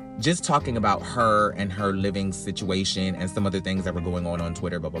 just talking about her and her living situation and some other things that were going on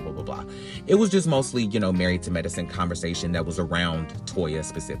Twitter, blah, blah, blah, blah, blah. It was just mostly, Married to Medicine conversation that was around Toya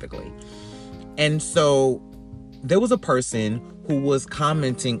specifically. And so there was a person who was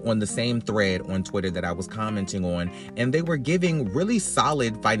commenting on the same thread on Twitter that I was commenting on, and they were giving really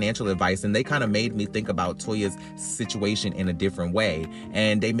solid financial advice, and they kind of made me think about Toya's situation in a different way.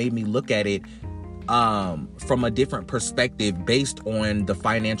 And they made me look at it from a different perspective based on the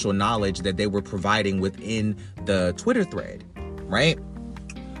financial knowledge that they were providing within the Twitter thread, right?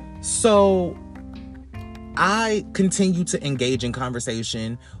 So I continue to engage in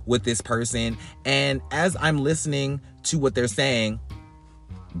conversation with this person, and as I'm listening to what they're saying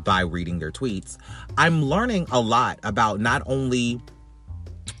by reading their tweets, I'm learning a lot about not only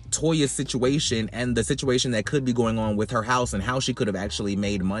Toya's situation and the situation that could be going on with her house and how she could have actually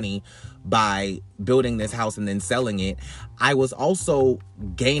made money by building this house and then selling it. I was also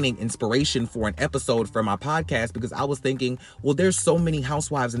gaining inspiration for an episode for my podcast, because I was thinking, well, there's so many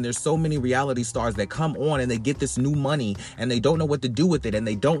housewives and there's so many reality stars that come on and they get this new money and they don't know what to do with it, and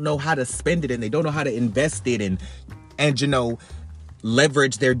they don't know how to spend it, and they don't know how to invest it, and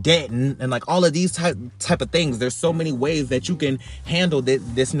leverage their debt and like all of these type of things. There's so many ways that you can handle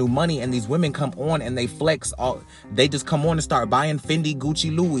this new money, and these women come on and they flex they just come on and start buying Fendi,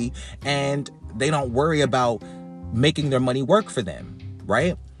 Gucci, Louis, and they don't worry about making their money work for them,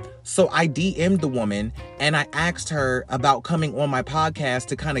 right? So I DM'd the woman and I asked her about coming on my podcast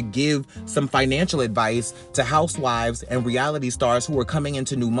to kind of give some financial advice to housewives and reality stars who are coming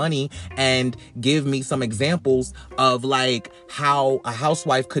into new money, and give me some examples of like how a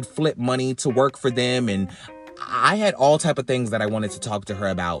housewife could flip money to work for them. And I had all type of things that I wanted to talk to her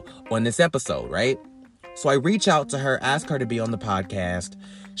about on this episode, right? So I reach out to her, ask her to be on the podcast.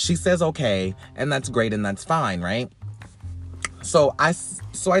 She says, okay, and that's great and that's fine, right? So I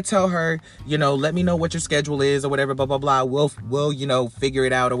tell her, let me know what your schedule is or whatever, blah, blah, blah. We'll figure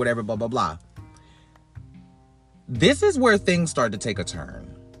it out or whatever, blah, blah, blah. This is where things start to take a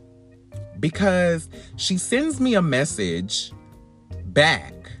turn, because she sends me a message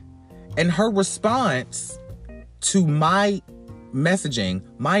back, and her response to my messaging,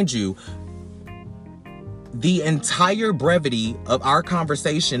 mind you, the entire brevity of our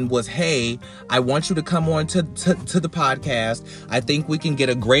conversation was, hey, I want you to come on to the podcast. I think we can get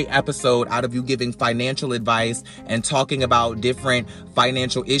a great episode out of you giving financial advice and talking about different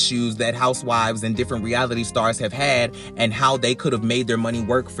financial issues that housewives and different reality stars have had, and how they could have made their money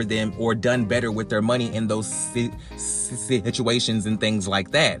work for them or done better with their money in those situations and things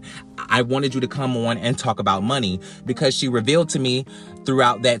like that. I wanted you to come on and talk about money, because she revealed to me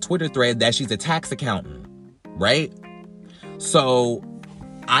throughout that Twitter thread that she's a tax accountant. Right? So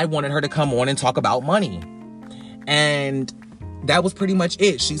I wanted her to come on and talk about money. And that was pretty much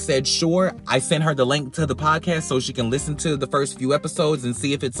it. She said, sure. I sent her the link to the podcast so she can listen to the first few episodes and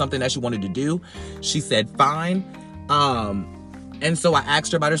see if it's something that she wanted to do. She said, fine. And so I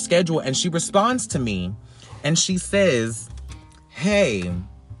asked her about her schedule, and she responds to me and she says, hey,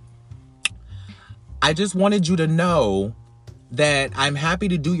 I just wanted you to know that I'm happy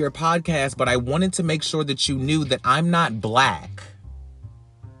to do your podcast, but I wanted to make sure that you knew that I'm not black.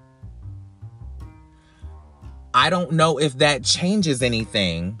 I don't know if that changes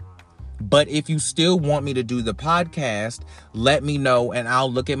anything, but if you still want me to do the podcast, let me know and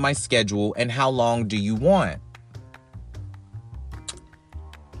I'll look at my schedule. And how long do you want?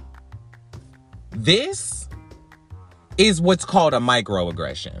 This is what's called a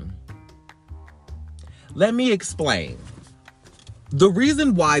microaggression. Let me explain. The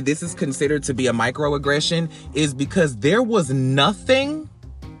reason why this is considered to be a microaggression is because there was nothing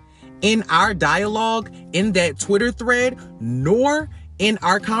in our dialogue in that Twitter thread, nor in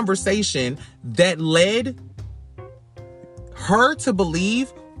our conversation, that led her to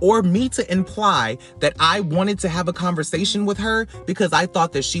believe or me to imply that I wanted to have a conversation with her because I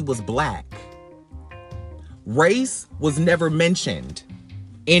thought that she was black. Race was never mentioned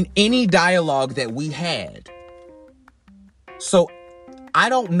in any dialogue that we had. So I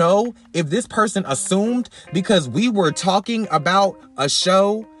don't know if this person assumed because we were talking about a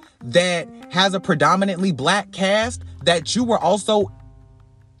show that has a predominantly black cast that you were also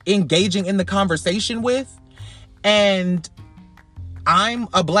engaging in the conversation with, and I'm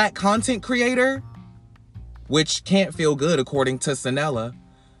a black content creator, which can't feel good according to Sanella.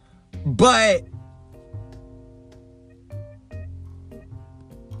 But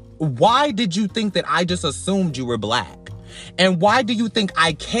why did you think that I just assumed you were black? And why do you think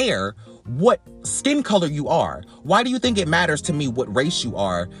I care what skin color you are? Why do you think it matters to me what race you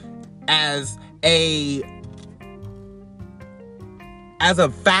are as a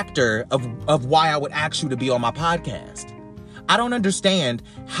factor of why I would ask you to be on my podcast? I don't understand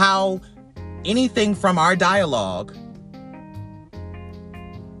how anything from our dialogue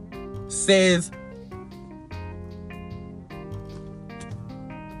says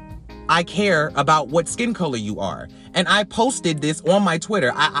I care about what skin color you are. And I posted this on my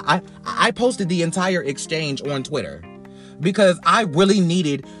Twitter. I posted the entire exchange on Twitter because I really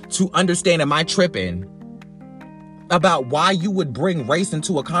needed to understand, am I tripping about why you would bring race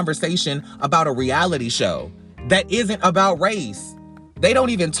into a conversation about a reality show that isn't about race? They don't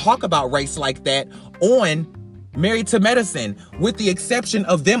even talk about race like that on Married to Medicine, with the exception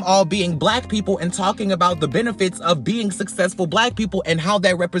of them all being black people and talking about the benefits of being successful black people and how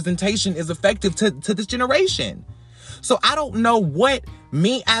that representation is effective to this generation. So I don't know what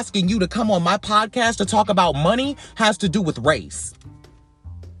me asking you to come on my podcast to talk about money has to do with race.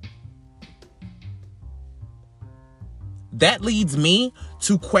 That leads me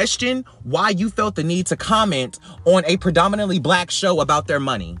to question why you felt the need to comment on a predominantly black show about their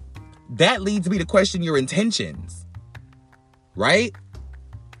money. That leads me to question your intentions, right?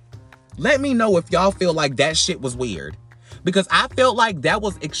 Let me know if y'all feel like that shit was weird. Because I felt like that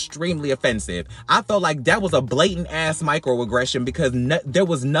was extremely offensive. I felt like that was a blatant ass microaggression because there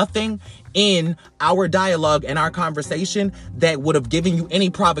was nothing in our dialogue and our conversation that would have given you any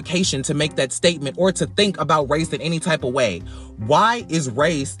provocation to make that statement or to think about race in any type of way. Why is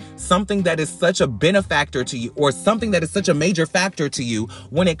race something that is such a benefactor to you, or something that is such a major factor to you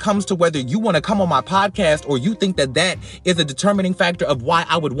when it comes to whether you want to come on my podcast, or you think that that is a determining factor of why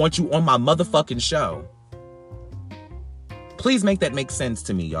I would want you on my motherfucking show? Please make that make sense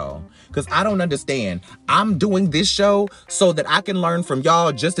to me, y'all. Because I don't understand. I'm doing this show so that I can learn from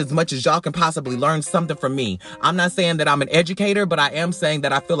y'all just as much as y'all can possibly learn something from me. I'm not saying that I'm an educator, but I am saying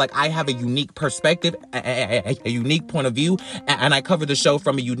that I feel like I have a unique perspective, a unique point of view, and I cover the show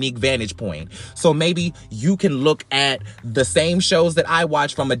from a unique vantage point. So maybe you can look at the same shows that I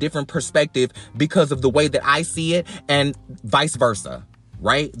watch from a different perspective because of the way that I see it, and vice versa.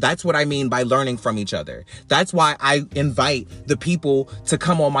 Right? That's what I mean by learning from each other. That's why I invite the people to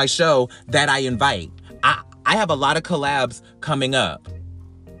come on my show that I invite. I have a lot of collabs coming up.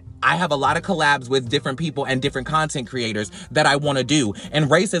 I have a lot of collabs with different people and different content creators that I want to do.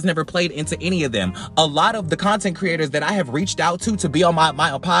 And race has never played into any of them. A lot of the content creators that I have reached out to be on my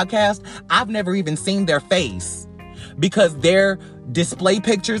podcast, I've never even seen their face, because their display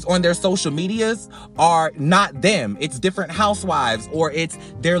pictures on their social medias are not them. It's different housewives, or it's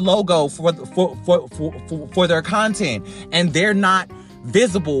their logo for their content, and they're not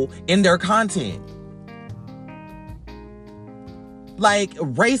visible in their content. Like,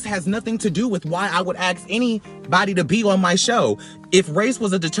 race has nothing to do with why I would ask anybody to be on my show. If race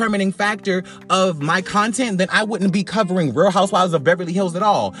was a determining factor of my content, then I wouldn't be covering Real Housewives of Beverly Hills at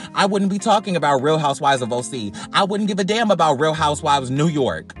all. I wouldn't be talking about Real Housewives of OC. I wouldn't give a damn about Real Housewives New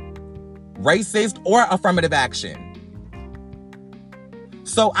York, racist or affirmative action.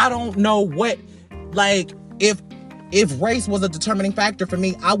 So I don't know what, like, if race was a determining factor for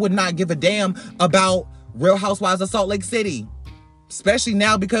me, I would not give a damn about Real Housewives of Salt Lake City. Especially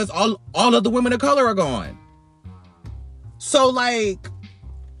now because all of the women of color are gone. So, like,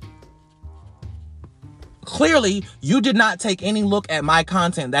 clearly you did not take any look at my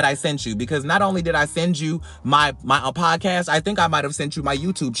content that I sent you, because not only did I send you my podcast, I think I might have sent you my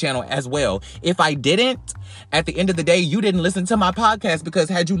YouTube channel as well. If I didn't, at the end of the day, you didn't listen to my podcast, because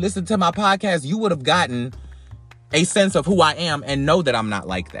had you listened to my podcast, you would have gotten a sense of who I am and know that I'm not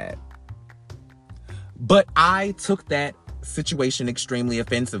like that. But I took that situation extremely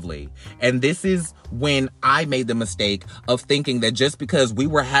offensively. And this is when I made the mistake of thinking that just because we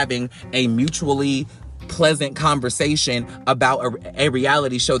were having a mutually pleasant conversation about a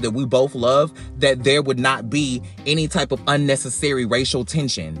reality show that we both love, that there would not be any type of unnecessary racial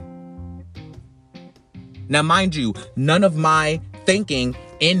tension. Now, mind you, none of my thinking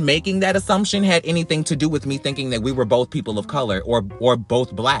in making that assumption had anything to do with me thinking that we were both people of color or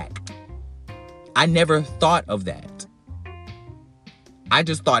both black. I never thought of that. I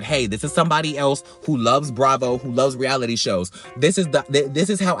just thought, hey, this is somebody else who loves Bravo, who loves reality shows. This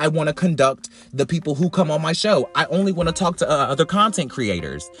is how I want to conduct the people who come on my show. I only want to talk to other content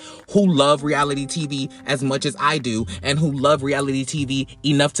creators who love reality TV as much as I do and who love reality TV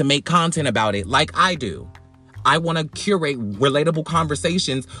enough to make content about it like I do. I want to curate relatable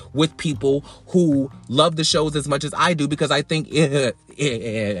conversations with people who love the shows as much as I do because I think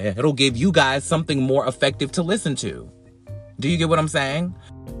it'll give you guys something more effective to listen to. Do you get what I'm saying?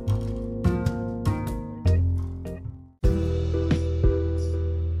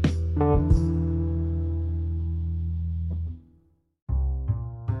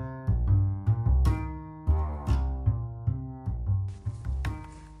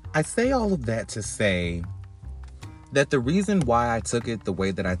 I say all of that to say that the reason why I took it the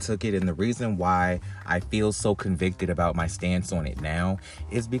way that I took it and the reason why I feel so convicted about my stance on it now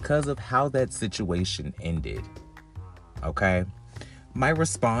is because of how that situation ended. Okay? My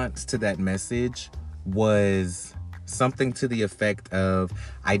response to that message was something to the effect of,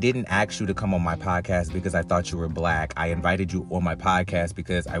 I didn't ask you to come on my podcast because I thought you were black. I invited you on my podcast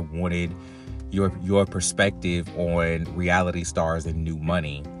because I wanted your perspective on reality stars and new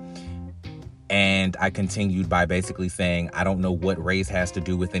money. And I continued by basically saying, I don't know what race has to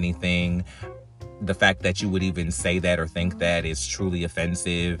do with anything. The fact that you would even say that or think that is truly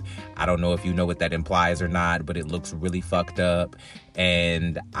offensive. I don't know if you know what that implies or not, but it looks really fucked up.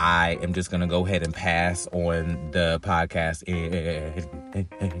 And I am just going to go ahead and pass on the podcast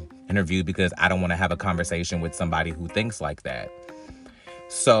interview because I don't want to have a conversation with somebody who thinks like that.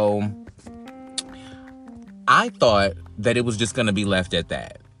 So I thought that it was just going to be left at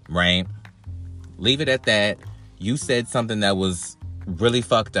that, right? Leave it at that. You said something that was really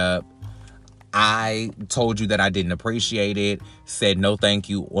fucked up. I told you that I didn't appreciate it, said no thank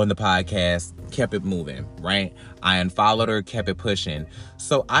you on the podcast, kept it moving, right? I unfollowed her, kept it pushing.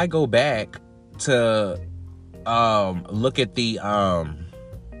 So I go back to look at the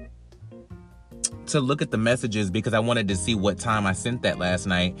messages because I wanted to see what time I sent that last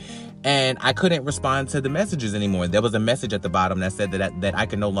night. And I couldn't respond to the messages anymore. There was a message at the bottom that said that I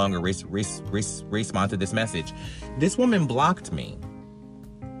can no longer respond to this message. This woman blocked me.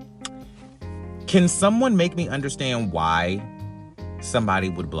 Can someone make me understand why somebody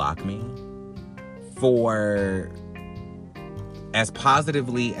would block me for, as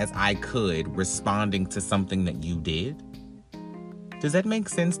positively as I could, responding to something that you did? Does that make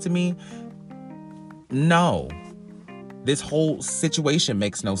sense to me? No. This whole situation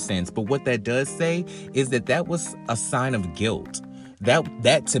makes no sense. But what that does say is that was a sign of guilt.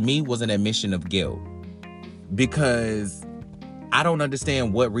 That to me was an admission of guilt. Because I don't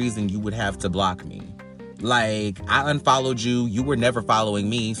understand what reason you would have to block me. Like, I unfollowed you. You were never following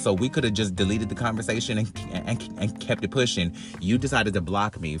me. So we could have just deleted the conversation and kept it pushing. You decided to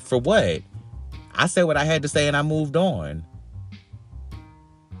block me. For what? I said what I had to say and I moved on.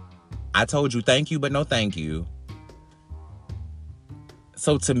 I told you thank you, but no thank you.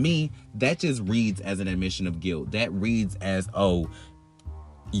 So to me, that just reads as an admission of guilt. That reads as, oh,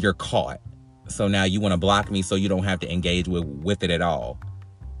 you're caught. So now you want to block me so you don't have to engage with it at all.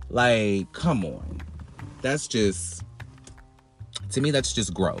 Like, come on. That's just, to me, that's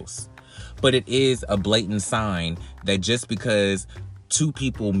just gross. But it is a blatant sign that just because two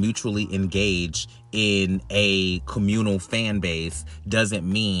people mutually engage in a communal fan base doesn't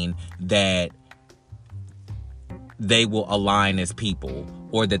mean that they will align as people,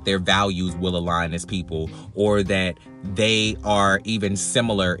 or that their values will align as people, or that they are even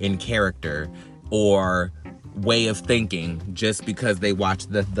similar in character or way of thinking just because they watch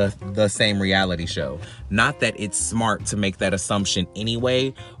the same reality show. Not that it's smart to make that assumption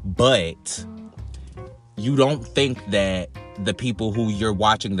anyway, but you don't think that the people who you're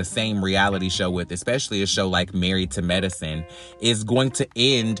watching the same reality show with, especially a show like Married to Medicine, is going to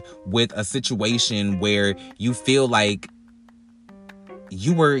end with a situation where you feel like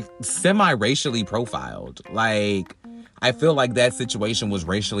you were semi-racially profiled. Like, I feel like that situation was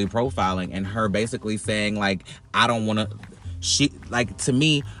racially profiling, and her basically saying, like, I don't want to, to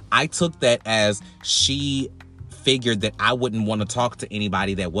me, I took that as she figured that I wouldn't want to talk to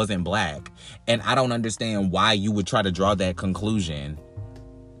anybody that wasn't black. And I don't understand why you would try to draw that conclusion.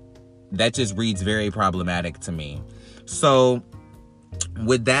 That just reads very problematic to me. So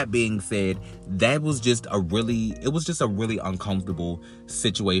with that being said, it was just a really uncomfortable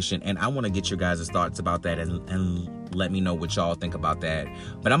situation. And I want to get your guys' thoughts about that and let me know what y'all think about that.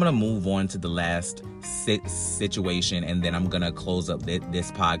 But I'm going to move on to the last situation, and then I'm going to close up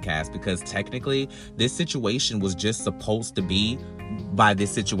this podcast, because technically this situation was just supposed to be, by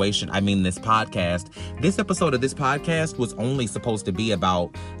this situation, I mean this podcast. This episode of this podcast was only supposed to be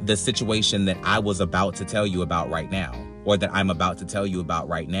about the situation that I was about to tell you about right now, or that I'm about to tell you about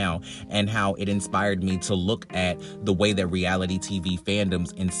right now, and how it inspired me to look at the way that reality TV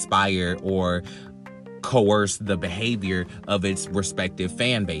fandoms inspire or coerce the behavior of its respective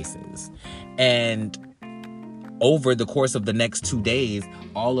fan bases. And over the course of the next 2 days,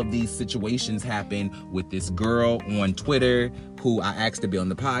 all of these situations happen with this girl on Twitter who I asked to be on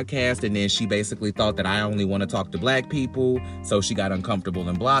the podcast, and then she basically thought that I only want to talk to black people, so she got uncomfortable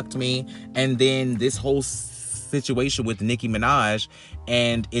and blocked me. And then this whole situation with Nicki Minaj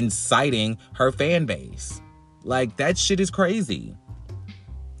and inciting her fan base. Like, that shit is crazy.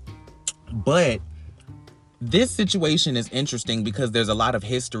 But this situation is interesting because there's a lot of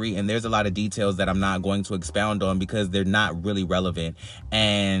history and there's a lot of details that I'm not going to expound on because they're not really relevant.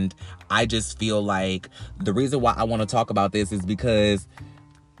 And I just feel like the reason why I want to talk about this is because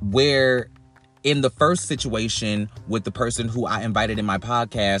where in the first situation with the person who I invited in my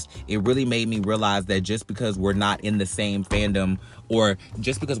podcast, it really made me realize that just because we're not in the same fandom, or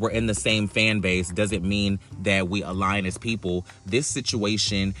just because we're in the same fan base, doesn't mean that we align as people. This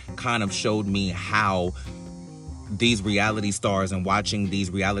situation kind of showed me how these reality stars and watching these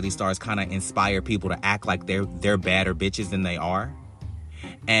reality stars kind of inspire people to act like they're badder bitches than they are.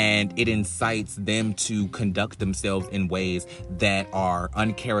 And it incites them to conduct themselves in ways that are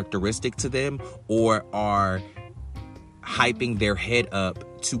uncharacteristic to them, or are hyping their head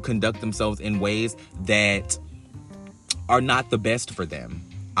up to conduct themselves in ways that are not the best for them.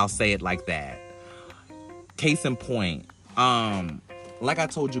 I'll say it like that. Case in point, like I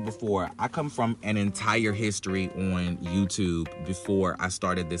told you before, I come from an entire history on YouTube before I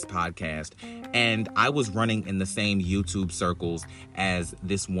started this podcast. And I was running in the same YouTube circles as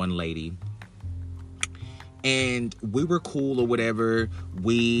this one lady. And we were cool or whatever.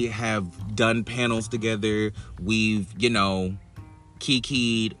 We have done panels together. We've,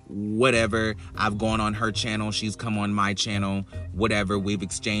 kikied, whatever. I've gone on her channel. She's come on my channel, whatever. We've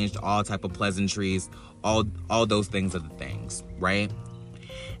exchanged all type of pleasantries. All those things are the things, right?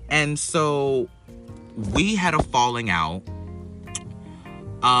 And so we had a falling out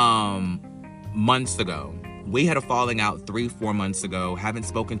months ago. We had a falling out 3-4 months ago. Haven't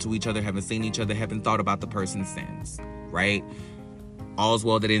spoken to each other, haven't seen each other, haven't thought about the person since, right? All's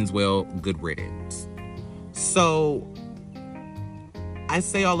well that ends well, good riddance. So I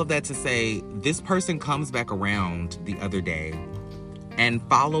say all of that to say, this person comes back around the other day and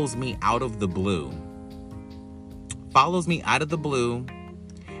follows me out of the blue.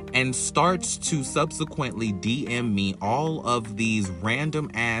 And starts to subsequently DM me all of these random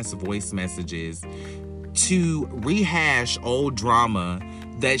ass voice messages to rehash old drama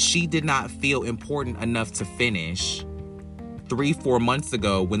that she did not feel important enough to finish 3-4 months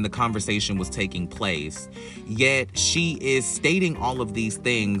ago when the conversation was taking place. Yet she is stating all of these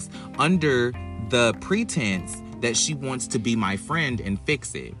things under the pretense that she wants to be my friend and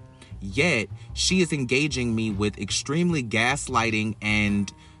fix it. Yet she is engaging me with extremely gaslighting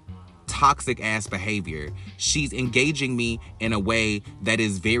and toxic ass behavior. She's engaging me in a way that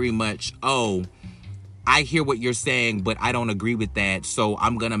is very much, I hear what you're saying, but I don't agree with that. So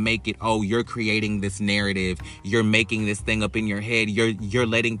I'm going to make it, you're creating this narrative. You're making this thing up in your head. You're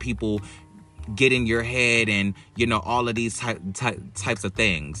letting people get in your head and, all of these types of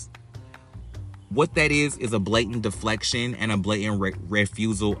things. What that is a blatant deflection and a blatant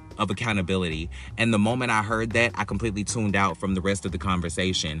refusal of accountability. And the moment I heard that, I completely tuned out from the rest of the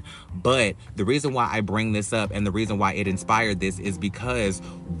conversation. But the reason why I bring this up and the reason why it inspired this is because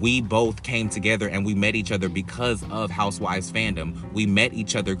we both came together and we met each other because of Housewives fandom. We met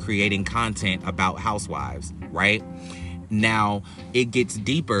each other creating content about Housewives, right? Now, it gets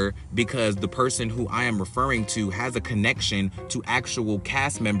deeper because the person who I am referring to has a connection to actual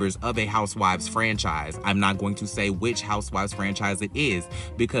cast members of a Housewives franchise. I'm not going to say which Housewives franchise it is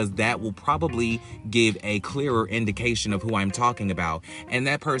because that will probably give a clearer indication of who I'm talking about. And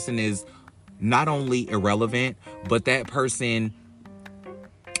that person is not only irrelevant, but that person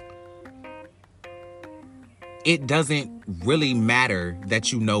it doesn't really matter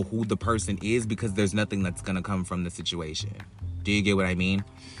that you know who the person is, because there's nothing that's going to come from the situation. Do you get what I mean?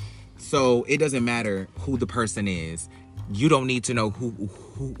 So it doesn't matter who the person is. You don't need to know who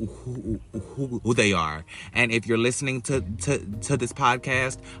they are. And if you're listening to this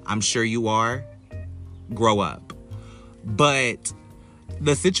podcast, I'm sure you are. Grow up. But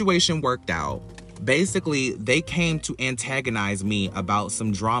the situation worked out. Basically, they came to antagonize me about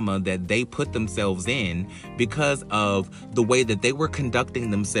some drama that they put themselves in because of the way that they were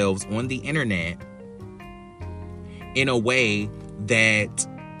conducting themselves on the internet in a way that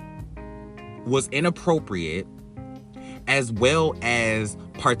was inappropriate, as well as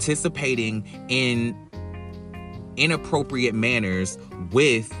participating in inappropriate manners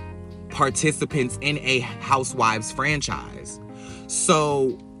with participants in a Housewives franchise.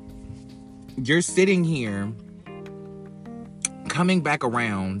 So you're sitting here coming back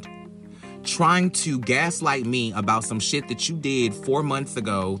around trying to gaslight me about some shit that you did 4 months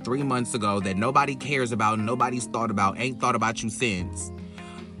ago, 3 months ago, that nobody cares about, nobody's thought about, ain't thought about you since.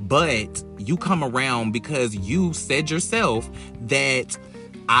 But you come around because you said yourself that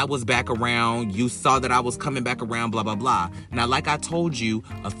I was back around, you saw that I was coming back around, blah, blah, blah. Now, like I told you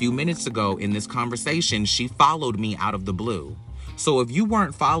a few minutes ago in this conversation, she followed me out of the blue. So if you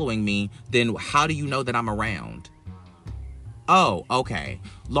weren't following me, then how do you know that I'm around? Oh, okay.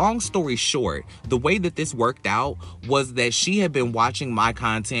 Long story short, the way that this worked out was that she had been watching my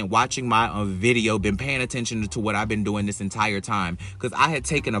content, watching my video, been paying attention to what I've been doing this entire time. Because I had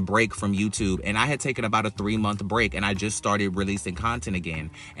taken a break from YouTube, and I had taken about a 3-month break, and I just started releasing content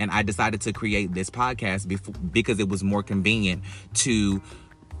again. And I decided to create this podcast because it was more convenient to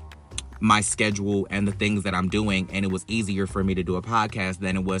my schedule and the things that I'm doing, and it was easier for me to do a podcast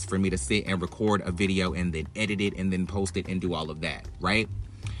than it was for me to sit and record a video and then edit it and then post it and do all of that, right?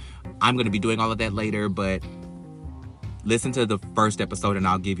 I'm going to be doing all of that later, but listen to the first episode and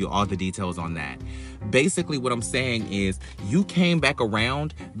I'll give you all the details on that. Basically, what I'm saying is you came back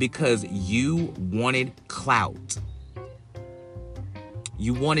around because you wanted clout.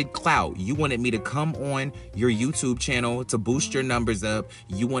 You wanted clout. You wanted me to come on your YouTube channel to boost your numbers up.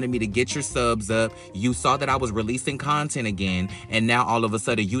 You wanted me to get your subs up. You saw that I was releasing content again. And now all of a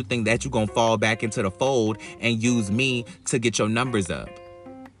sudden you think that you're going to fall back into the fold and use me to get your numbers up.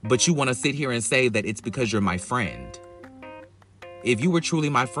 But you want to sit here and say that it's because you're my friend. If you were truly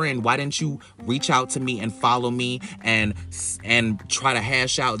my friend, why didn't you reach out to me and follow me and try to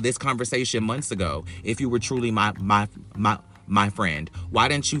hash out this conversation months ago? If you were truly my friend, why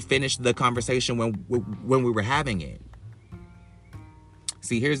didn't you finish the conversation when we were having it?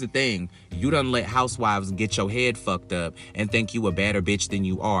 See, here's the thing. You done let Housewives get your head fucked up and think you a badder bitch than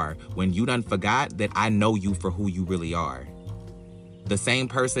you are, when you done forgot that I know you for who you really are. The same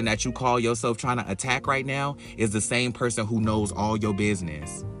person that you call yourself trying to attack right now is the same person who knows all your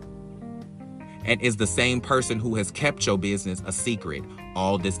business. And is the same person who has kept your business a secret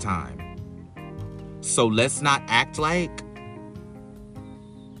all this time. So let's not act like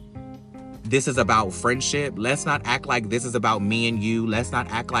this is about friendship. Let's not act like this is about me and you. Let's not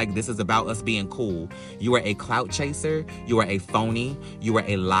act like this is about us being cool. You are a clout chaser. You are a phony. You are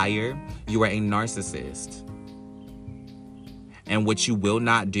a liar. You are a narcissist. And what you will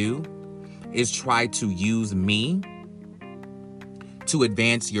not do is try to use me to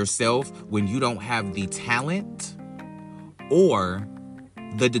advance yourself when you don't have the talent or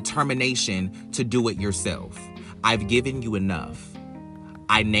the determination to do it yourself. I've given you enough.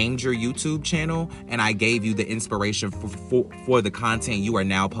 I named your YouTube channel and I gave you the inspiration for the content you are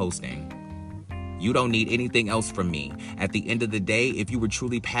now posting. You don't need anything else from me. At the end of the day, if you were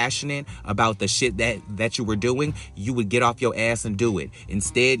truly passionate about the shit that you were doing, you would get off your ass and do it.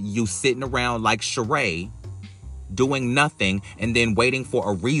 Instead, you sitting around like Sheree, doing nothing and then waiting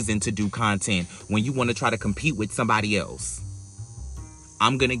for a reason to do content when you want to try to compete with somebody else.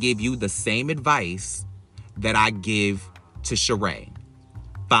 I'm going to give you the same advice that I give to Sheree.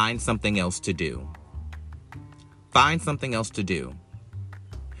 Find something else to do. Find something else to do.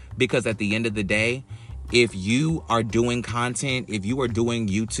 Because at the end of the day, if you are doing content, if you are doing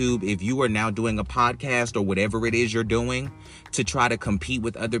YouTube, if you are now doing a podcast or whatever it is you're doing to try to compete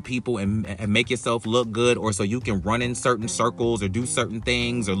with other people and make yourself look good, or so you can run in certain circles or do certain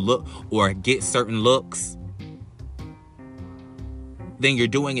things or look or get certain looks, then you're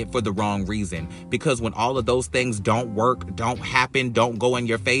doing it for the wrong reason. Because when all of those things don't work, don't happen, don't go in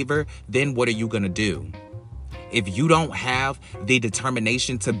your favor, then what are you going to do? If you don't have the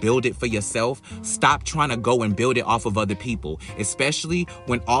determination to build it for yourself, stop trying to go and build it off of other people, especially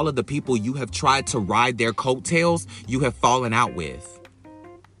when all of the people you have tried to ride their coattails, you have fallen out with.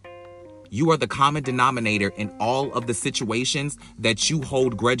 You are the common denominator in all of the situations that you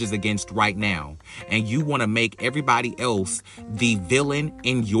hold grudges against right now. And you want to make everybody else the villain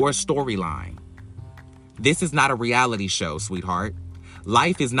in your storyline. This is not a reality show, sweetheart.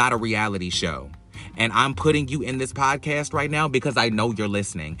 Life is not a reality show. And I'm putting you in this podcast right now because I know you're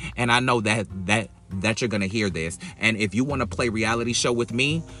listening. And I know that you're going to hear this. And if you want to play reality show with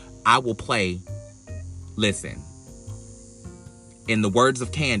me, I will play. Listen. In the words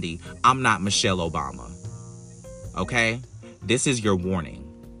of Candy, I'm not Michelle Obama. Okay? This is your warning.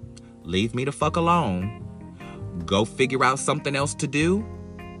 Leave me the fuck alone. Go figure out something else to do.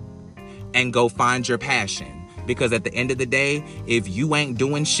 And go find your passion. Because at the end of the day, if you ain't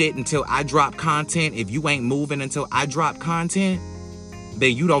doing shit until I drop content, if you ain't moving until I drop content,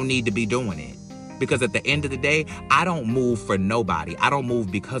 then you don't need to be doing it. Because at the end of the day, I don't move for nobody. I don't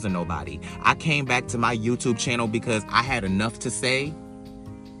move because of nobody. I came back to my YouTube channel because I had enough to say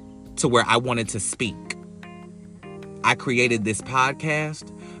to where I wanted to speak. I created this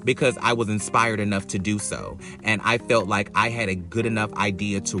podcast because I was inspired enough to do so. And I felt like I had a good enough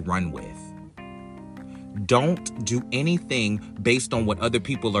idea to run with. Don't do anything based on what other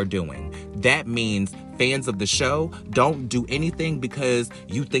people are doing. That means fans of the show, don't do anything because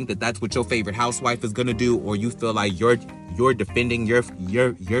you think that that's what your favorite housewife is going to do, or you feel like you're defending your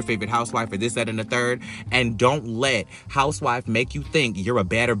favorite housewife or this, that, and the third. And don't let housewife make you think you're a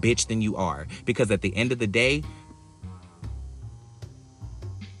better bitch than you are. Because at the end of the day,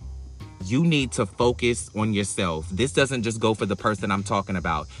 you need to focus on yourself. This doesn't just go for the person I'm talking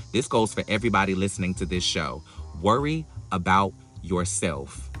about. This goes for everybody listening to this show. Worry about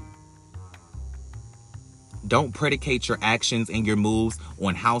yourself. Don't predicate your actions and your moves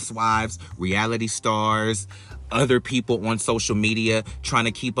on housewives, reality stars, other people on social media, trying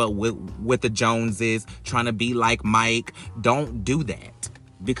to keep up with the Joneses, trying to be like Mike. Don't do that.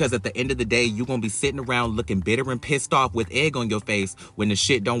 Because at the end of the day, you're going to be sitting around looking bitter and pissed off with egg on your face when the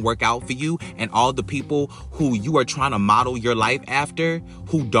shit don't work out for you. And all the people who you are trying to model your life after,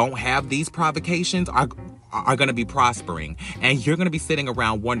 who don't have these provocations, are going to be prospering. And you're going to be sitting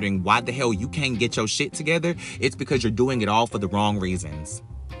around wondering why the hell you can't get your shit together. It's because you're doing it all for the wrong reasons.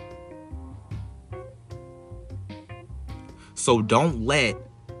 So don't let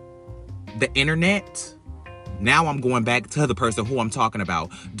the internet... Now I'm going back to the person who I'm talking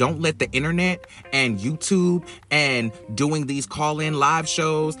about. Don't let the internet and YouTube and doing these call-in live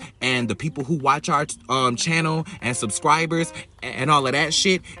shows and the people who watch our channel and subscribers and all of that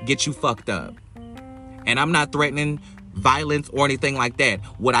shit get you fucked up. And I'm not threatening violence or anything like that.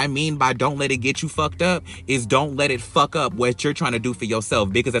 What I mean by don't let it get you fucked up is don't let it fuck up what you're trying to do for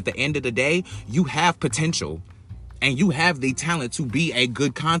yourself. Because at the end of the day, you have potential. And you have the talent to be a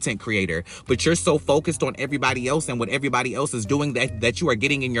good content creator, but you're so focused on everybody else and what everybody else is doing that you are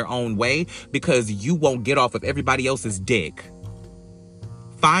getting in your own way because you won't get off of everybody else's dick.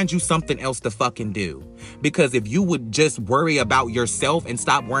 Find you something else to fucking do. Because if you would just worry about yourself and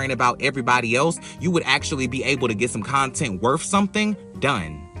stop worrying about everybody else, you would actually be able to get some content worth something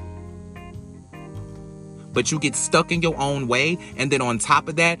done. But you get stuck in your own way, and then on top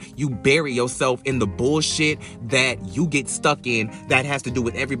of that, you bury yourself in the bullshit that you get stuck in that has to do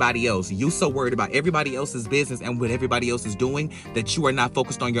with everybody else. You so worried about everybody else's business and what everybody else is doing that you are not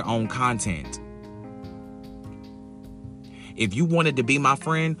focused on your own content. If you wanted to be my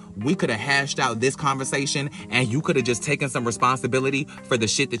friend, we could have hashed out this conversation and you could have just taken some responsibility for the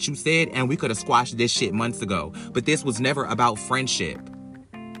shit that you said, and we could have squashed this shit months ago. But this was never about friendship.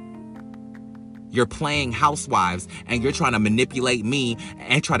 You're playing housewives and you're trying to manipulate me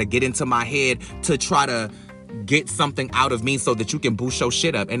and try to get into my head to try to get something out of me so that you can boost your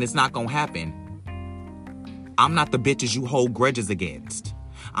shit up. And it's not going to happen. I'm not the bitches you hold grudges against.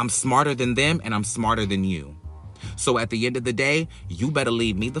 I'm smarter than them and I'm smarter than you. So at the end of the day, you better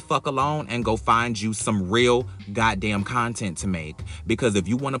leave me the fuck alone and go find you some real goddamn content to make. Because if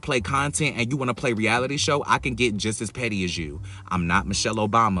you want to play content and you want to play reality show, I can get just as petty as you. I'm not Michelle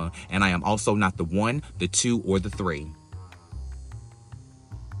Obama, and I am also not the 1, the 2, or the 3.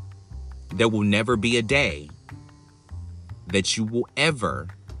 There will never be a day that you will ever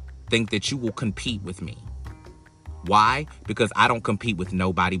think that you will compete with me. Why? Because I don't compete with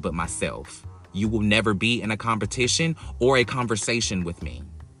nobody but myself. You will never be in a competition or a conversation with me.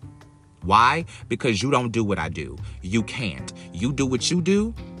 Why? Because you don't do what I do. You can't. You do what you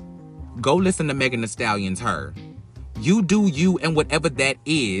do. Go listen to Megan Thee Stallion's Her. You do you, and whatever that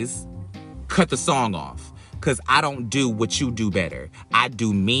is, cut the song off. Because I don't do what you do better. I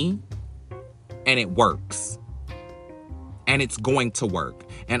do me, and it works. And it's going to work.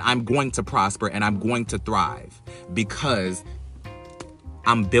 And I'm going to prosper, and I'm going to thrive. Because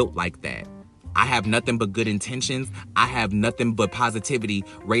I'm built like that. I have nothing but good intentions. I have nothing but positivity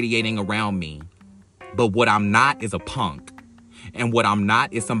radiating around me. But what I'm not is a punk. And what I'm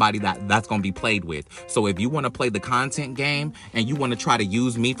not is somebody that's going to be played with. So if you want to play the content game and you want to try to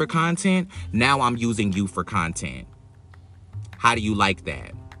use me for content, now I'm using you for content. How do you like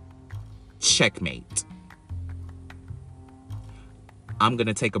that? Checkmate. I'm going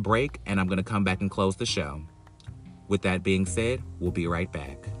to take a break and I'm going to come back and close the show. With that being said, we'll be right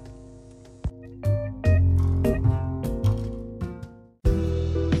back.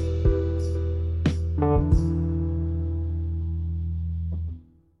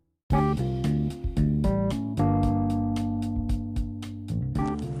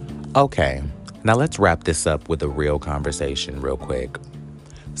 Okay, now let's wrap this up with a real conversation real quick.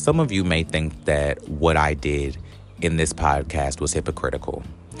 Some of you may think that what I did in this podcast was hypocritical.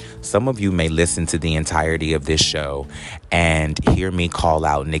 Some of you may listen to the entirety of this show and hear me call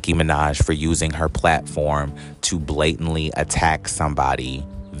out Nicki Minaj for using her platform to blatantly attack somebody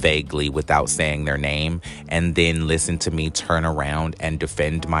vaguely without saying their name, and then listen to me turn around and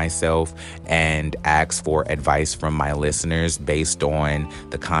defend myself and ask for advice from my listeners based on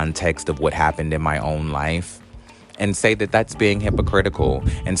the context of what happened in my own life, and say that that's being hypocritical,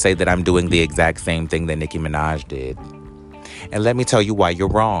 and say that I'm doing the exact same thing that Nicki Minaj did. And let me tell you why you're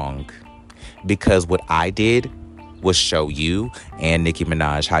wrong. Because what I did was show you and Nicki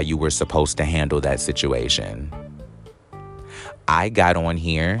Minaj how you were supposed to handle that situation. I got on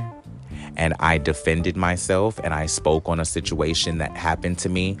here and I defended myself and I spoke on a situation that happened to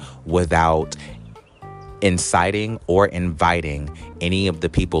me without inciting or inviting any of the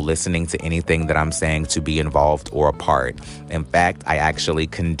people listening to anything that I'm saying to be involved or a part. In fact, I actually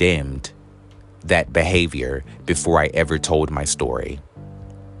condemned that behavior before I ever told my story.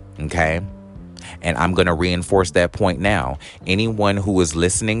 Okay? And I'm going to reinforce that point now. Anyone who is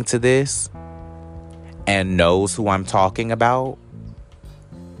listening to this and knows who I'm talking about,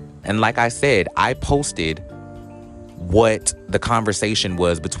 and like I said, I posted what the conversation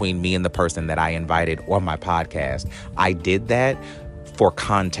was between me and the person that I invited on my podcast. I did that for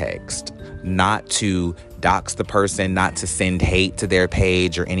context, not to dox the person, not to send hate to their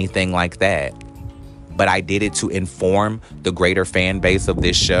page or anything like that. But I did it to inform the greater fan base of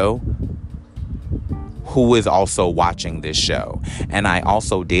this show who is also watching this show. And I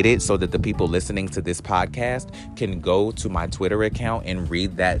also did it so that the people listening to this podcast can go to my Twitter account and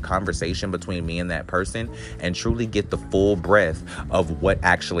read that conversation between me and that person and truly get the full breadth of what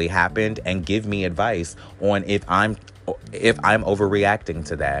actually happened and give me advice on if I'm overreacting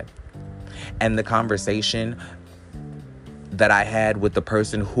to that. And the conversation that I had with the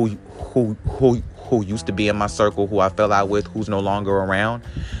person who used to be in my circle, who I fell out with, who's no longer around,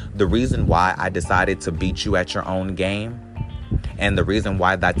 the reason why I decided to beat you at your own game, and the reason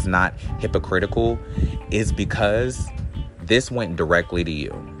why that's not hypocritical, is because this went directly to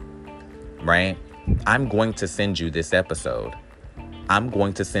you, right? I'm going to send you this episode. I'm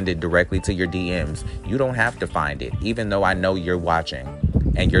going to send it directly to your DMs. You don't have to find it, even though I know you're watching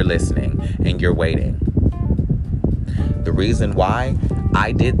and you're listening and you're waiting. The reason why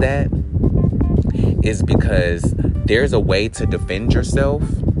I did that is because there's a way to defend yourself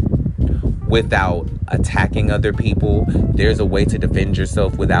without attacking other people. There's a way to defend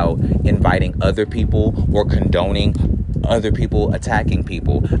yourself without inviting other people or condoning other people attacking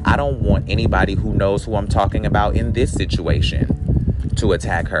people. I don't want anybody who knows who I'm talking about in this situation to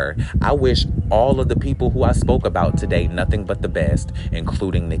attack her. I wish all of the people who I spoke about today nothing but the best,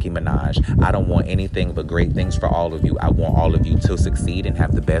 including Nicki Minaj. I don't want anything but great things for all of you. I want all of you to succeed and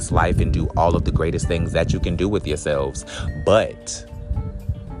have the best life and do all of the greatest things that you can do with yourselves. But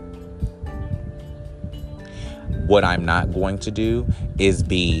what I'm not going to do is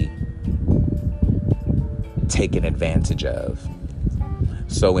be taken advantage of.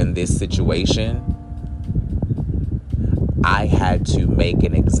 So in this situation, I had to make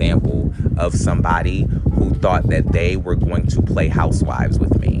an example of somebody who thought that they were going to play housewives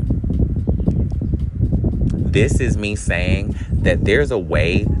with me. This is me saying that there's a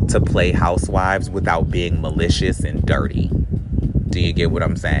way to play housewives without being malicious and dirty. Do you get what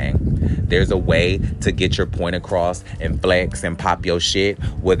I'm saying? There's a way to get your point across and flex and pop your shit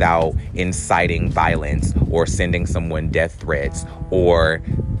without inciting violence or sending someone death threats or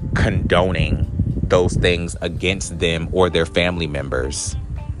condoning those things against them or their family members.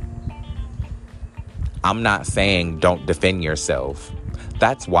 I'm not saying don't defend yourself.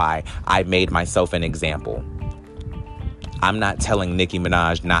 That's why I made myself an example. I'm not telling Nicki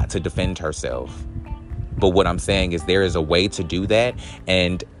Minaj not to defend herself. But what I'm saying is there is a way to do that,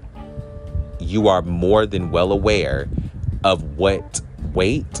 and you are more than well aware of what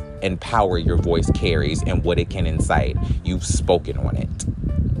weight and power your voice carries and what it can incite. You've spoken on it.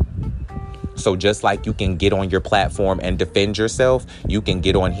 So just like you can get on your platform and defend yourself, you can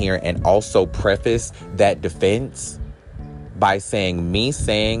get on here and also preface that defense by saying, me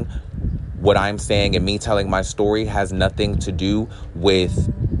saying what I'm saying and me telling my story has nothing to do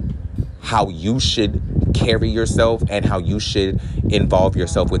with how you should carry yourself and how you should involve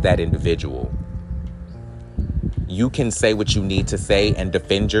yourself with that individual. You can say what you need to say and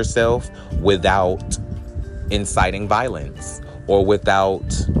defend yourself without inciting violence or without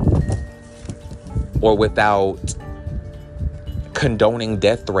condoning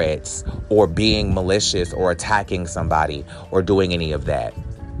death threats or being malicious or attacking somebody or doing any of that.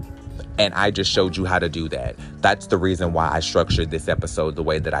 And I just showed you how to do that. That's the reason why I structured this episode the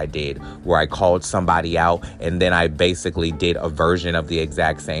way that I did, where I called somebody out and then I basically did a version of the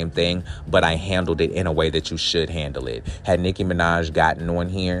exact same thing, but I handled it in a way that you should handle it. Had Nicki Minaj gotten on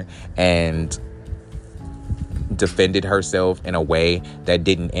here and defended herself in a way that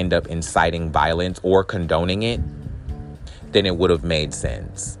didn't end up inciting violence or condoning it, then it would have made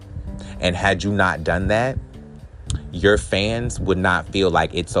sense. And had you not done that, your fans would not feel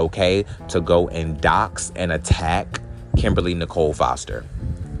like it's okay to go and dox and attack Kimberly Nicole Foster.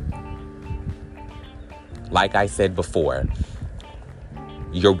 Like I said before,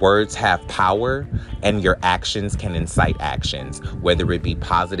 your words have power and your actions can incite actions. Whether it be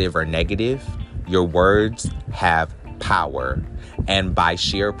positive or negative, your words have power. And by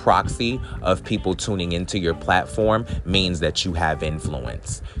sheer proxy of people tuning into your platform means that you have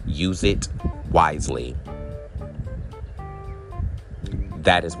influence. Use it wisely.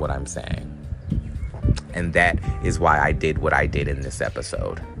 That is what I'm saying. And that is why I did what I did in this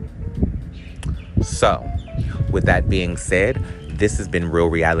episode. So, with that being said, this has been Real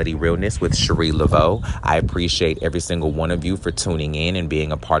Reality Realness with Cherie Laveau. I appreciate every single one of you for tuning in and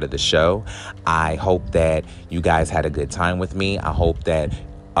being a part of the show. I hope that you guys had a good time with me. I hope that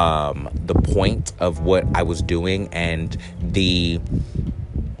the point of what I was doing and the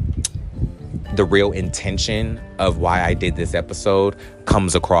real intention of why I did this episode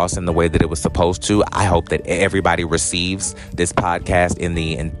comes across in the way that it was supposed to. I hope that everybody receives this podcast in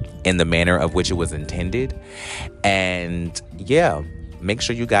the manner of which it was intended. And yeah, make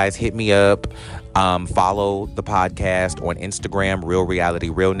sure you guys hit me up. Follow the podcast on Instagram, Real Reality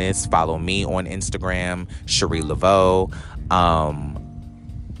Realness. Follow me on Instagram, Cherie Laveau.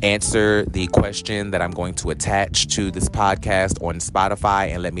 Answer the question that I'm going to attach to this podcast on Spotify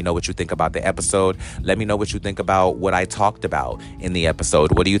and let me know what you think about the episode. Let me know what you think about what I talked about in the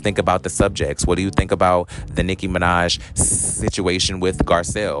episode. What do you think about the subjects? What do you think about the Nicki Minaj situation with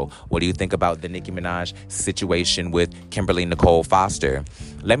Garcelle? What do you think about the Nicki Minaj situation with Kimberly Nicole Foster?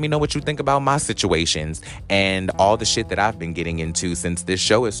 Let me know what you think about my situations and all the shit that I've been getting into since this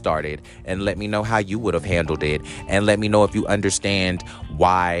show has started. And let me know how you would have handled it. And let me know if you understand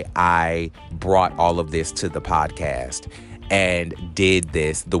why I brought all of this to the podcast and did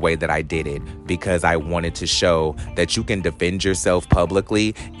this the way that I did it, because I wanted to show that you can defend yourself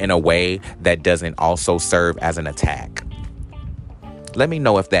publicly in a way that doesn't also serve as an attack. Let me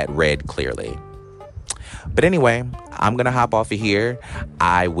know if that read clearly. But anyway, I'm going to hop off of here.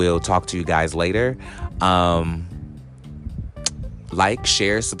 I will talk to you guys later. Like,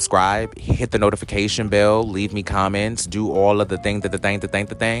 share, subscribe, hit the notification bell, leave me comments, do all of the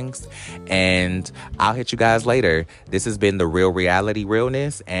things. And I'll hit you guys later. This has been the Real Reality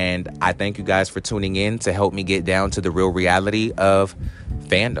Realness. And I thank you guys for tuning in to help me get down to the real reality of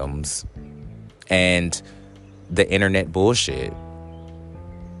fandoms and the internet bullshit.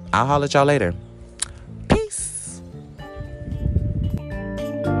 I'll holler at y'all later.